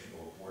population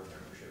or board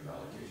membership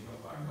allocation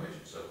by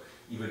population. So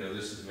even though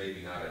this is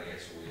maybe not an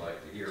answer we like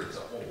to hear, it's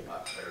a whole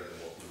lot better than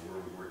what we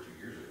were 2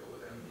 years ago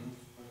with them.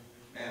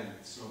 And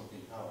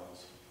Smoking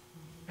Powell's.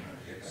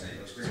 They had the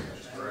same experience,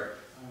 which is correct.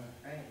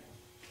 Right.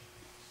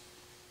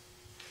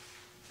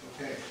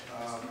 Okay,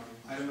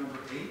 item number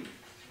 8.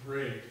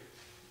 Great.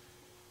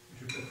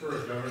 Would you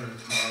prefer a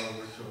governance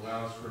model which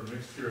allows for a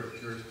mixture of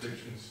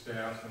jurisdiction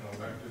staff and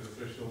elected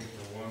officials,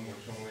 or one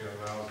which only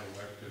allows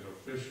elected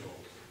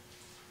officials?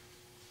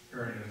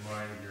 Bearing in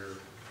mind your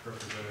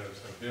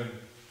representatives have been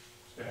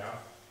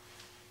staff.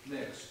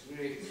 Next.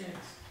 Next.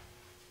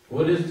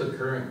 What is the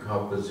current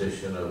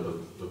composition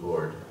of the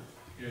board?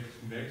 It's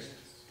mixed,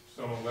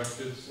 some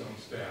elected, some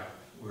staff.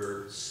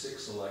 We're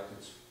 6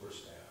 electeds for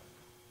staff.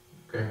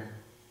 Okay,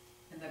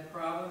 And the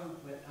problem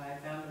with, I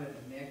found with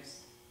the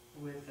mix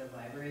with the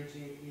library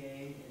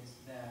JPA is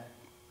that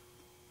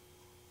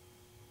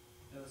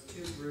those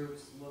two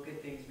groups look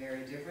at things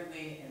very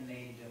differently and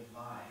they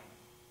divide.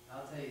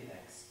 I'll tell you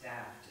that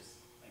staff just,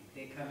 like,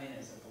 they come in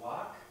as a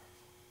block.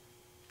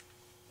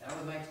 That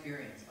was my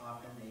experience,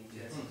 often they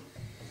just,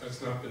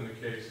 That's not been the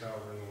case,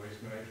 however, in the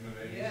Waste Management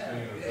Agency. Yeah,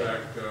 And in good.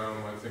 fact,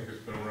 I think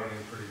it's been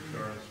running pretty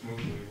darn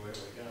smoothly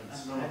lately.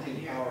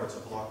 Smoking Power, it's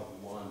a block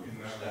of 1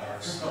 In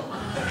that staff.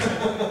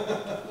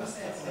 regard. who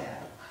said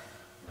staff?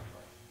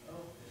 Oh,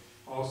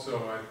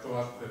 Also, I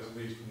thought that at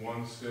least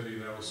one city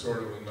that was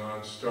sort of a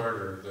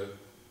non-starter, that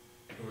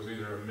it was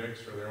either a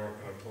mix or they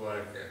weren't gonna play.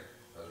 Yeah,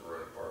 that was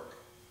Roanoke Park.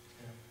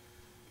 Yeah.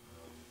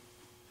 Um,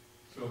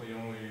 So the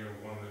only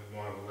one that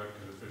wanted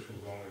elected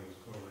officials only was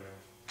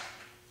Cloverdale.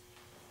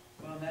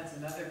 well, and that's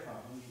another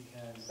problem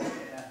because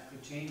that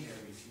could change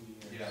every 2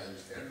 years. Yeah,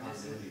 there's that And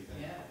this is- continuity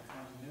thing. Yeah,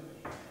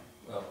 continuity, right.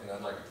 Well, and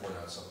I'd like to point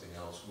out something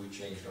else. We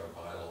changed our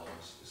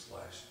bylaws this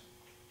last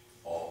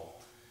fall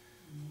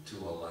to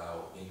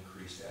allow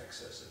increased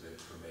access of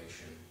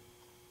information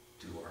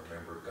to our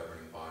member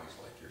governing bodies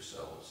like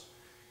yourselves.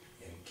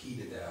 And key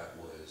to that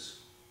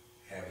was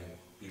having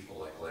people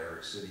like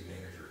Larry, city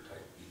manager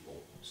type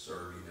people,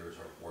 serve either as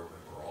our board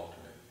member or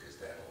alternate, because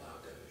that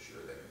allowed them to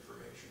share that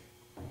information.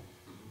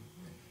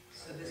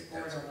 So I this think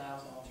board that's-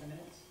 allows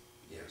alternates?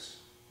 Yes.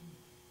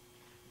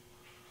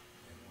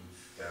 And we've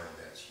found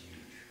that's huge,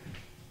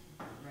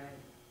 Right,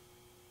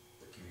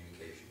 the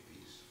communication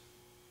piece.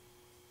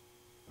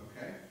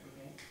 Okay,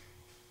 okay.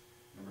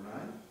 number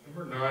 9.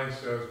 Number 9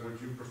 says, would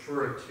you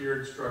prefer a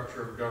tiered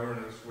structure of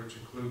governance which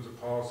includes a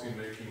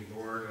policy-making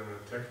board and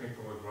a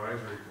technical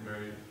advisory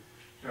committee?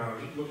 Now,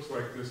 it looks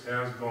like this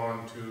has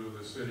gone to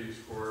the cities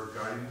for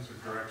guidance or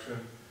direction.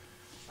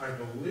 I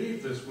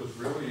believe this was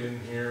really in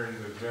here in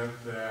the event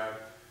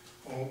that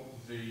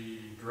the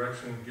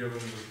direction given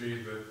would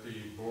be that the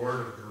board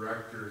of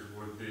directors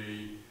would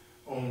be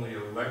only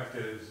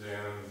electeds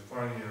and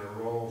finding a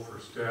role for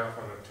staff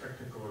on a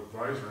technical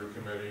advisory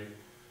committee.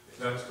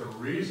 That's the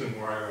reason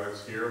why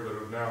that's here, but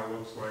it now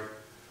looks like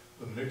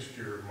the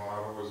mixture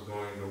model is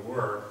going to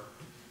work.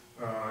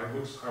 It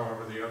looks,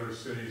 however, the other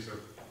cities have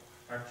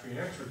actually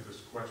answered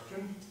this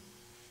question.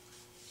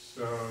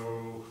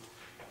 So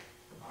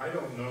I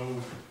don't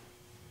know,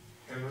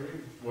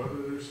 Henry,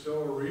 whether there's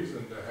still a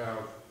reason to have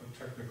a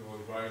technical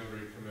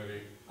advisory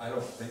committee. I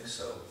don't think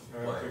so, I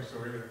don't but think so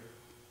either.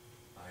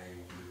 I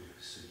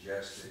would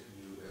suggest that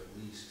you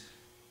at least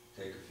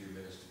take a few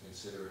minutes to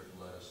consider it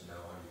and let us know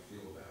how you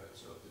feel about it.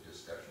 So if the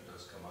discussion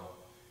does come up,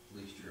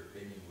 at least your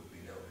opinion would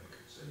be known and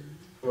considered.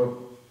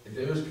 Well,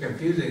 it was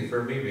confusing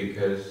for me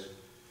because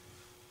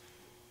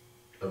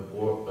a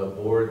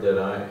board that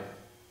I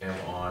am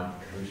on,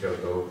 we shall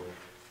go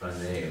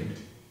unnamed.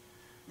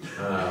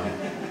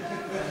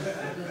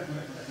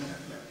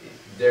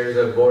 There's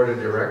a board of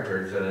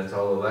directors and it's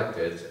all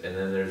electeds, and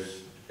then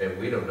and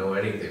we don't know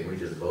anything, we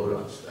just vote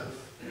on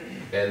stuff.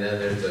 And then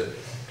there's a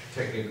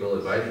technical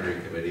advisory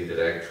committee that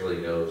actually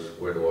knows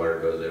where the water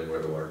goes in,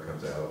 where the water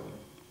comes out,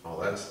 all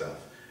that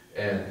stuff.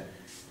 And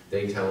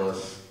they tell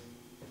us,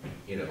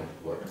 you know,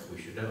 what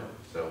we should know.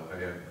 So, I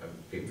mean, I'm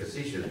being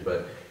facetious,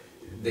 but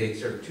they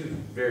serve two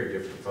very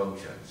different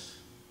functions.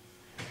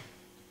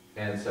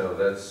 And so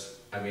that's,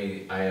 I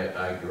mean,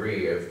 I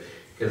agree,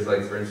 because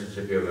like, for instance,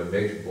 if you have a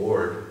mixed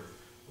board,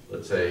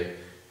 let's say,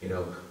 you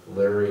know,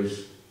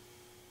 Larry's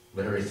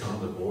on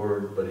the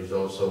board, but he's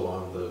also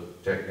on the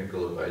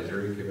technical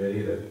advisory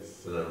committee,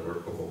 that's an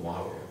unworkable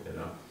model, you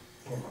know?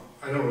 Well,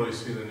 I don't really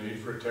see the need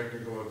for a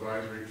technical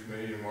advisory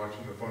committee in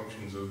watching the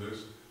functions of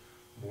this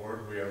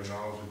board. We have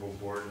knowledgeable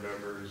board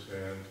members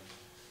and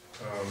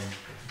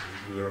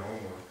they do their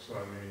homework. So I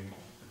mean,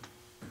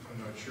 I'm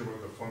not sure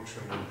what the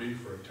function would be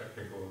for a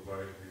technical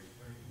advisory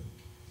committee.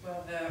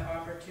 Well, the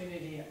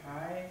opportunity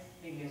I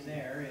think is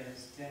there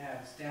is to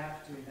have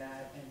staff do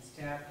that, and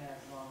staff has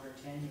longer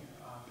tenure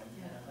often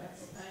than Yeah,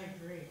 elected. I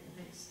agree. I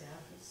think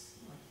staff is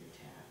like your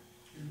tab.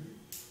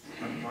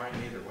 I'm fine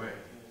either way.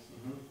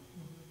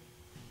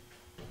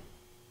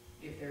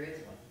 If there is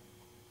one.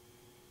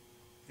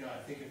 Yeah,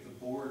 I think if the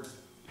board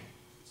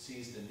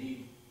sees the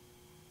need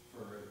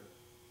for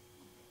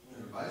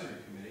an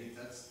advisory committee,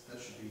 that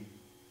should be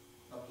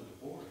up to the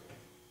board.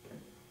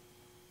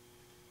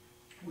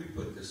 We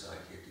put this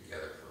idea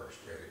together for our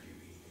strategy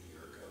meeting a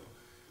year ago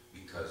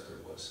because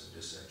there was some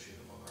dissension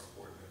among our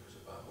board members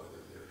about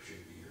whether there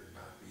should be or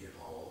not be an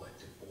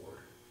all-elected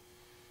board.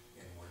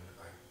 And when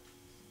I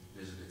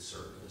visited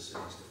certain of the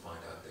cities to find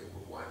out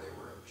why they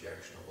were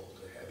objectionable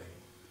to having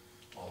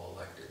all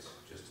electeds,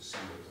 just to see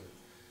what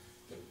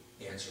the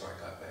answer I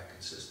got back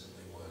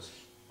consistently was,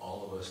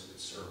 all of us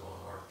that serve on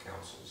our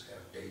councils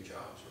have day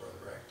jobs or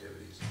other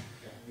activities.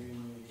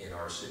 In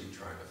our city,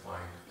 trying to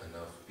find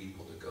enough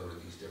people to go to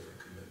these different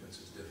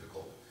commitments is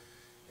difficult,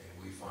 and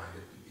we find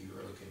it to be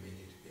really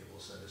convenient to be able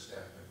to send a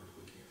staff member if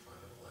we can't find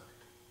an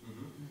elected.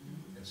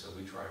 And so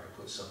we tried to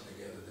put something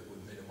together that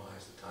would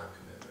minimize the time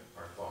commitment.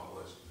 Our thought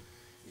was,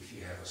 if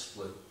you have a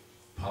split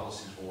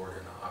policy board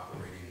and an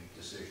operating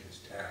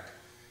decisions TAC,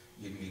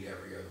 you'd meet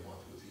every other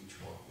month with each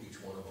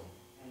one of them,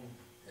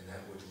 and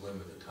that would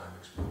limit the time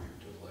exposure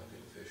to elected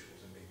officials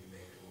and maybe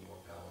make it a little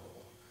more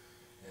palatable.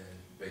 And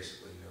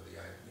basically,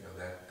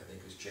 that I think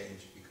has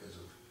changed because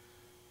of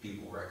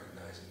people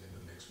recognizing that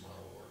the mixed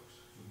model works.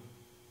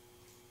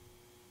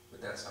 But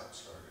that's how it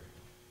started,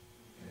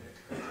 and it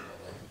kind of a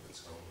life of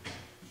its own.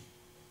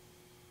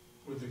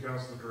 Would the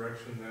council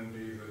direction then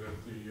be that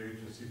if the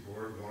agency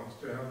board wants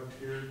to have a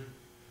tiered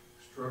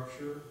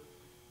structure,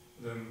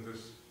 then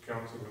this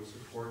council would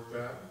support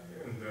that,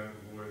 and then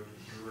would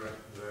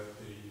direct that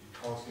the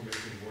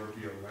policymaking board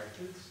be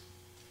electeds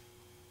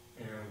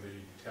and the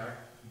TAC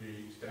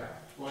be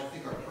staff? Well, I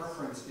think our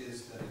preference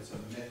is that it's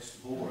a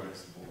mixed board,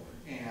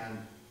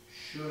 and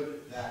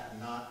should that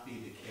not be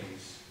the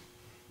case,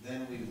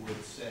 then we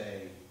would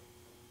say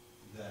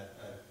that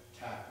a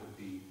TAC would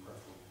be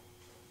preferable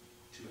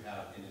to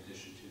have in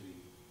addition to the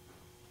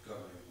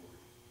governing board.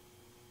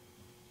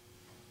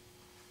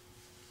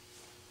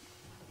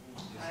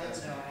 I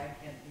don't know, I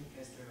can't think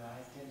this through.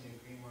 I tend to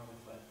agree more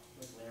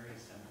with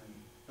Larry's summary.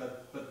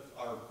 But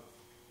our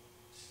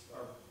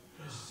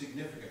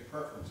significant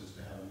preference is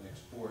to have a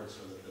mixed board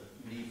so that the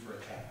need for a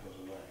TAC goes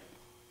away.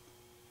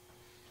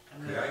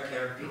 Could I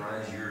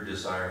characterize your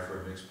desire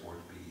for a mixed board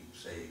to be,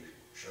 say,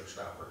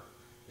 showstopper,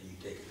 that you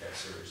take it that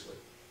seriously?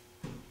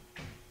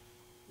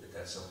 That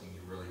that's something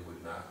you really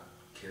would not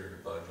care to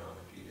budge on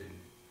if you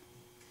didn't?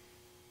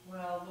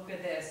 Well, look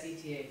at the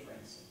SCTA, for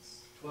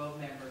instance. 12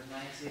 members,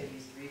 9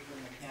 cities, 3 from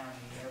the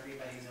county,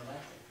 everybody's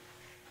elected.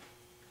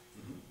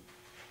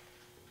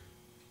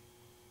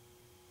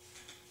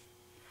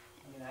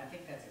 I mean, I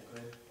think that's a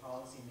good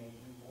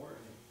policy-making board.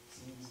 It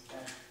seems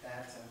that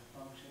that's a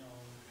functional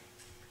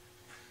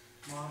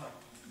model.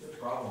 The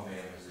problem,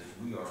 ma'am, is that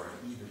we are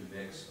an even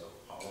mix of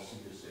policy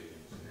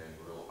decisions and then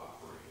real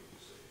operating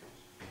decisions.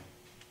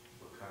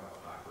 We're kind of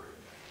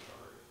operating at the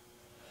start.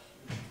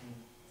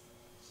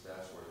 So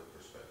that's where the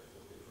perspective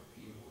of different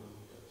people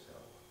really does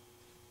help.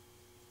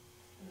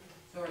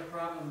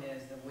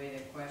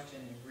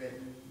 question is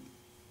written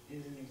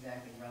isn't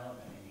exactly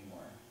relevant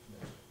anymore.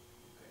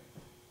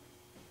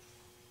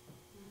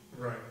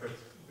 Right,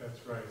 that's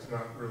right, it's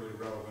not really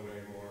relevant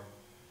anymore.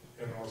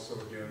 And also,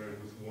 again,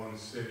 with one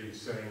city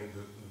saying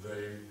that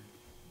they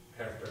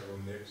have to have a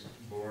mixed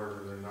board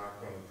or they're not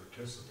gonna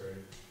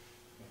participate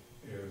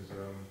is,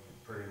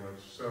 pretty much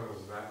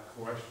settles that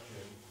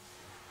question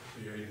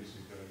if the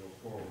agency's gonna go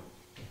forward.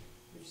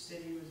 Which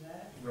city was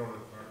that?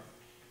 Roanoke Park,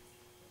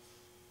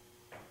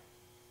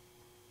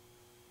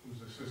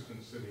 whose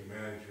assistant city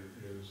manager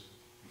is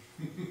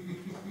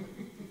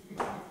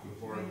the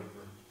board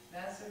member.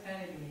 That's the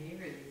kind of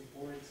behavior these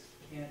boards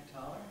can't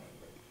tolerate.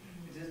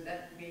 It just,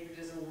 that behavior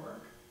doesn't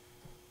work.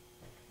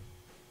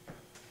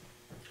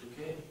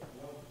 Okay,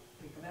 well,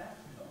 Pick them out.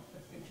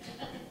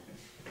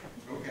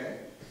 Okay.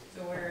 So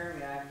where are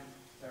we? I'm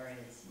sorry,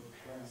 it's.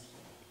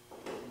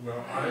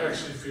 Well, I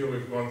actually feel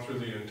we've gone through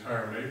the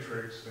entire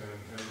matrix,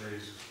 and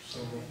Henry's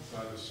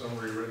got a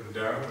summary written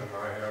down, and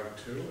I have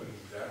too, and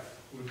that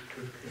could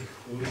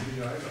conclude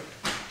the item.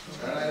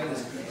 That item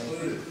is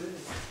concluded.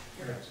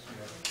 Yes,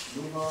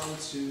 yeah. Move on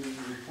to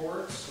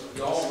reports.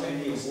 Y'all win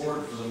the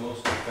award for the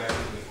most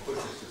effective and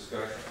quickest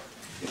discussion.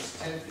 It's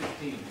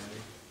 10:15,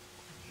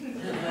 We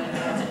can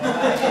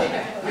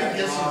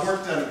get some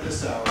work done at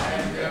this hour.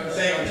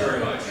 Thank you very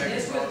much.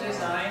 This was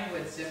designed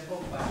with simple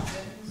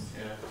questions,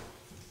 Yeah.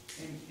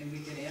 and we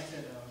could answer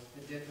those.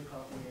 The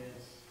difficulty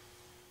is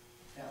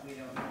that we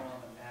don't know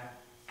on the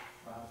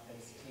backdrop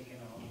that's taken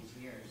all these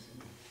years.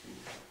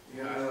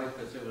 Yeah, I like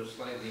this, it was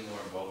slightly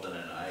more involved than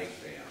an eye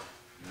exam.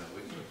 You know,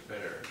 which was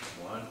better,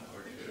 one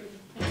or two?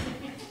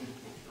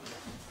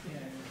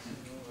 Yeah, it's a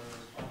little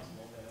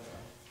responsible, but,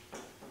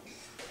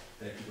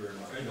 Thank you very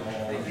much. Thank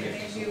you.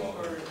 Thank you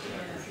for, I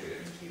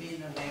appreciate it.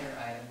 being a later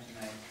item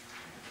tonight.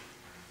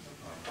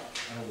 I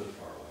don't live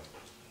far away.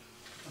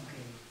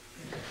 Okay.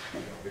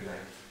 Good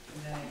night.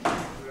 Good night.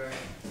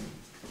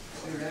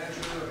 City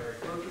manager,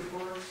 clerk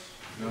reports?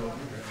 No, I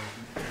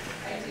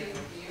do, you?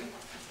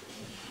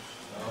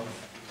 I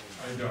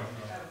don't know.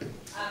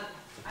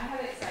 I have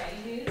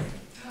exciting news.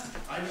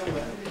 I know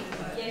that.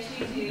 Yes,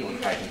 you do.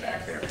 You're hiding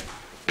back there.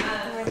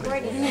 I'm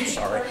recording. I'm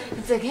sorry.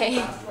 It's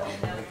okay.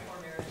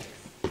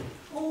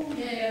 Oh,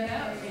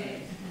 yeah,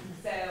 okay.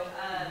 So,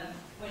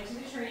 went to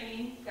the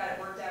training, got it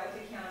worked out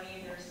with the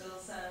county, there's still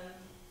some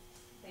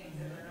things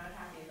that they're not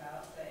happy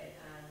about, but,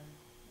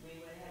 we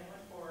went ahead and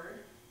went forward.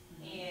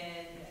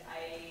 And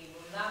I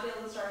will not be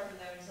able to start from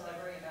them until I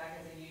bring it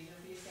back as a user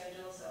fee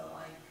schedule, so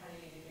I kind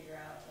of need to figure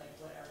out like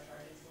what our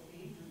charges will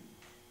be.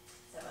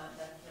 So,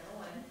 that's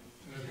number one.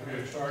 There's gonna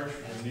be a charge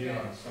for the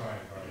neon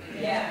sign, right?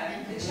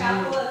 Yeah, the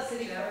chapel of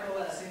City Chapel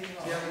Hall. of City do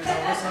Hall. you have an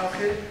Elvis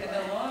outfit? And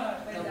the law,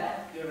 What's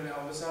that? Do you have an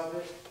Elvis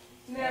outfit?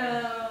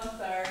 No,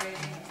 sorry.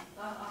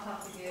 I'll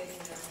have to get,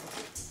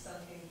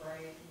 something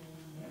bright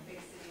and a big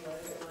city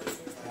logo.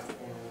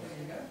 There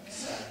you go.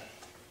 Sash.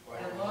 The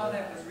law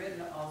that was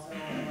written also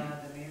allowed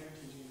the mayor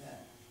to do that.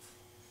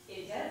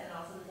 It does, and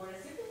also the board of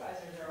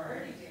supervisors are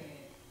already doing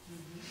it.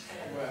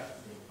 What?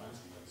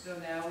 So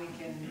now we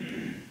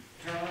can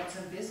draw up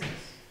some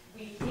business.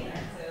 We can,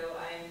 so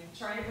I'm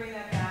trying to bring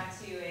that back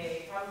to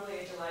probably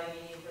a July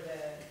meeting for the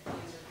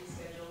user fee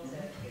schedule to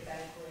get that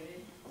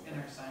included. In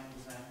our sign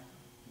design.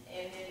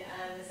 And then,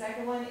 the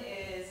second one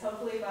is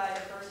hopefully by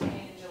the first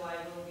meeting in July,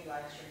 we'll be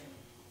live streaming.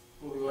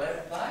 Who we what?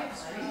 Live Live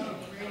streaming.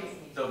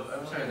 streaming. So,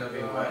 I'm sorry, that'll be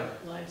what?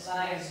 Live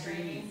Live streaming.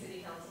 streaming city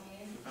council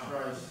meetings.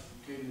 Christ,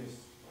 goodness.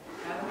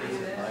 How do we do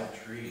that? Live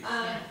trees. You It's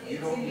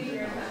don't gonna be need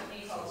through a to-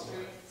 company called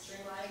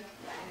Streamlight,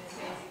 and it's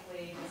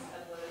basically just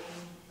uploading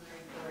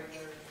through the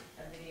regular,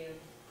 a video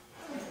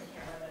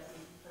camera that we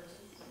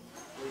purchased.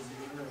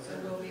 So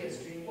will be a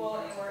streaming.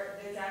 Well, it's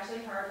actually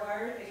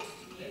hardwired, it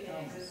can be, and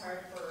it's just hard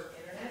for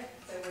internet,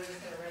 so we're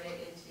just gonna run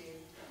it into,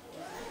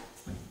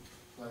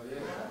 Like it?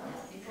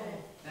 Okay.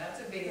 That's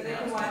a so big they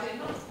can watch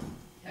announcement. it home.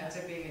 That's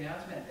a big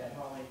announcement that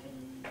Holly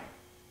can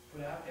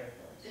put out there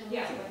for us. And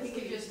Yeah. we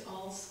could just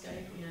all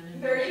Skype in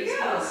and. There you just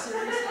go. have a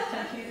series of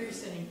computers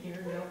sitting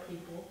here, no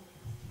people.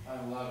 I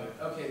love it.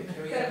 Okay,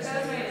 can we So have that's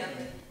my some?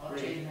 announcement. I'll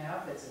change my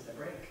outfits at the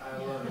break. I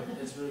love it.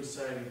 It's really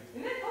exciting.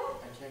 Isn't that cool?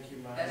 I can't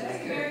keep my That's eyes. Just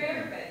good. marry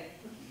everybody.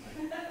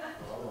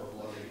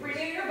 All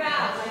Renew your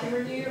vows, like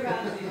renew your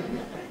vows.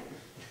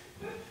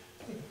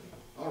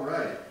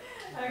 right,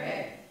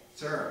 Okay.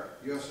 Sarah,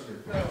 you have some So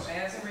reports. I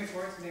have some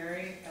reports,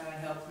 Mary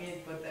helped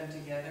me put them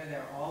together,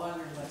 they're all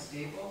under one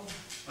staple,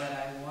 but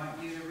I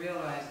want you to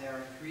realize there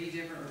are 3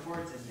 different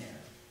reports in there.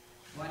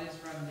 One is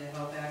from the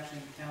Health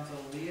Action Council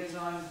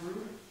Liaison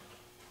Group,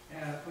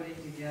 putting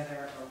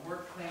together a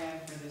work plan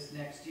for this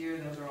next year,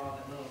 those are all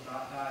the little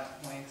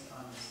dot points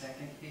on the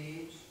second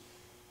page.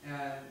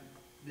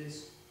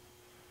 This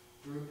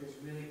group is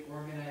really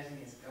organizing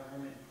its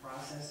government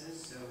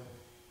processes, so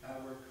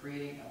we're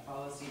creating a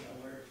policy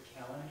alert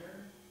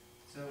calendar.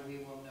 So we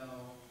will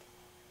know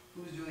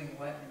who's doing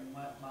what in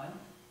what month,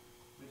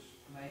 which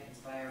might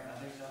inspire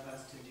others of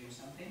us to do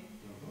something.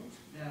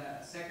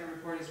 The second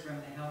report is from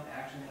the Health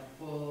Action,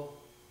 the full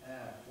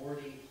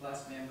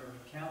 40-plus member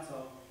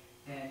council.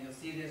 And you'll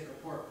see this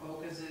report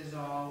focuses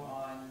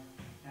all on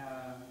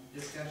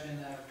discussion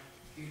of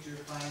future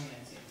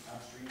financing,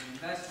 upstream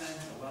investments,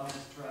 a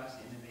wellness trust,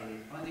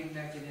 innovative funding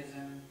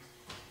mechanism,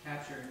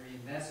 capture and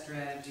reinvest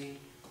strategy.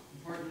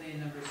 Importantly,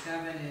 number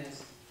 7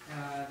 is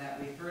that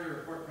we've heard a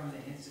report from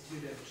the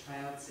Institute of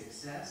Child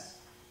Success.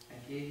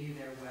 I gave you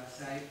their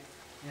website.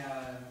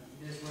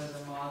 This was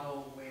a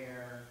model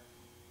where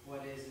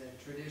what is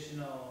a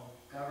traditional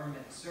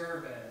government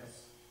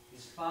service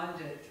is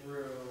funded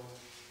through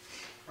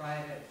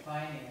private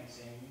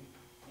financing,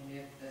 and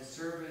if the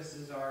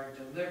services are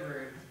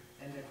delivered,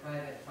 then the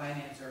private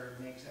financer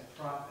makes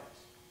a profit.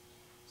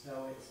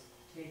 So it's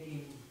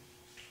taking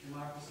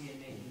democracy and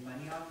making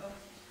money off of.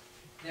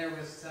 There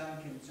was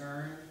some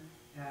concern.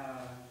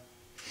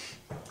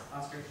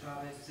 Oscar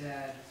Chavez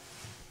said,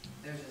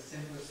 there's a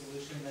simpler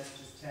solution, let's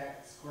just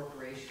tax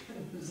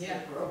corporations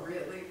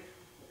appropriately.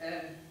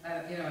 And,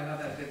 I thought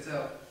that was good.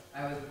 So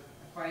I was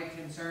quite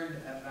concerned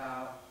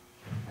about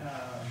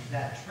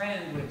that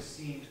trend, which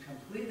seemed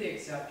completely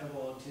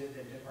acceptable to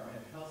the Department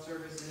of Health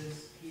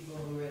Services, people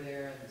who were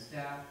there, and the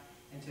staff,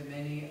 and to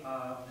many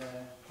of the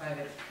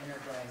private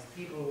enterprise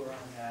people who were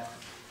on that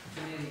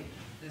committee.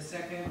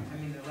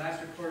 The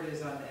last report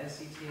is on the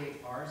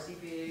SCTA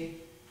RCPA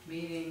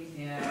meeting,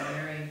 and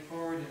Mary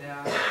forwarded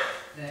out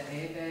the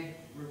ABEG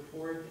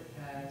report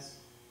that has,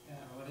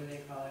 what do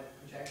they call it,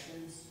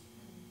 projections,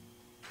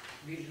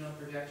 regional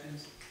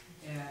projections,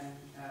 and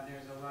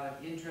there's a lot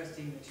of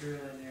interesting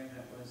material in there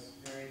that was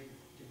very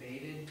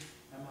debated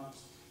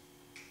amongst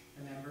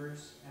the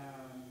members.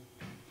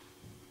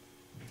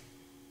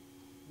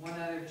 One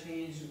other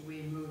change,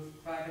 we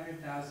moved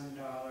 $500,000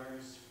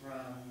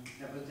 from,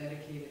 that was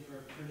dedicated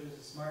for purchase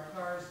of smart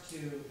cars to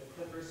the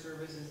Clipper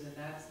services, and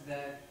that's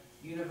the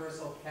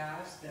universal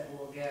pass that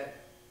will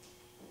get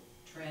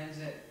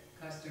transit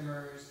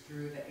customers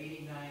through the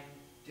 89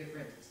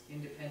 different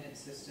independent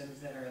systems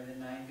that are in the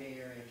 9 Bay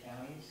Area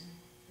counties.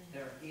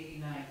 There are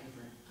 89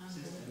 different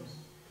systems.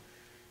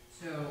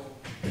 So,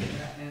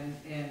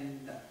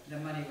 and the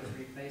money was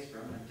replaced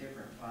from a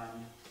different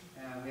fund.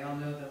 We all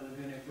know the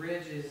Laguna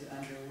Bridge is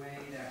underway,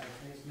 that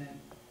replacement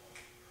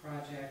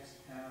project.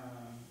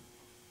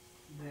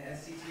 The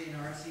SCTA and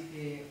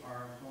RCPA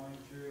are going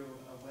through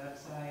a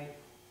website,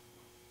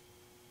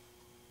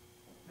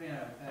 putting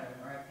out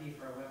an RFP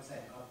for a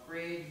website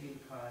upgrade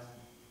because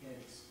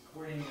it's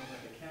coordinating with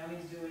what the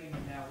county's doing,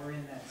 and now we're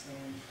in that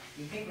same,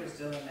 we think we're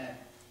still in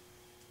that,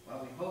 well,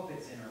 we hope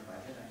it's in our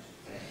budget, I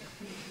should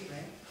say,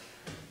 right?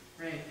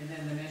 Right, and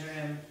then the Measure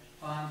M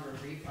bonds were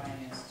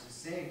refinanced to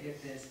save,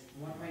 get this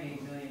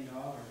 $1.8 million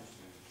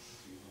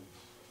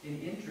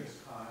in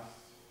interest costs,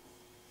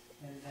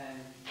 and then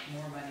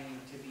more money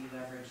to be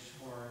leveraged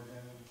for the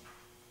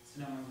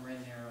Sonoma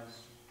Marin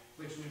Narrows,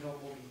 which we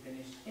hope will be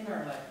finished in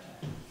our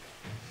lifetime.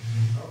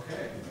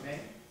 Okay. Okay?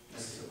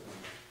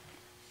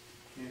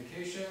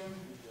 Communication,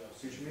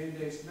 future meeting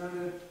dates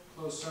noted,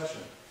 closed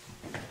session.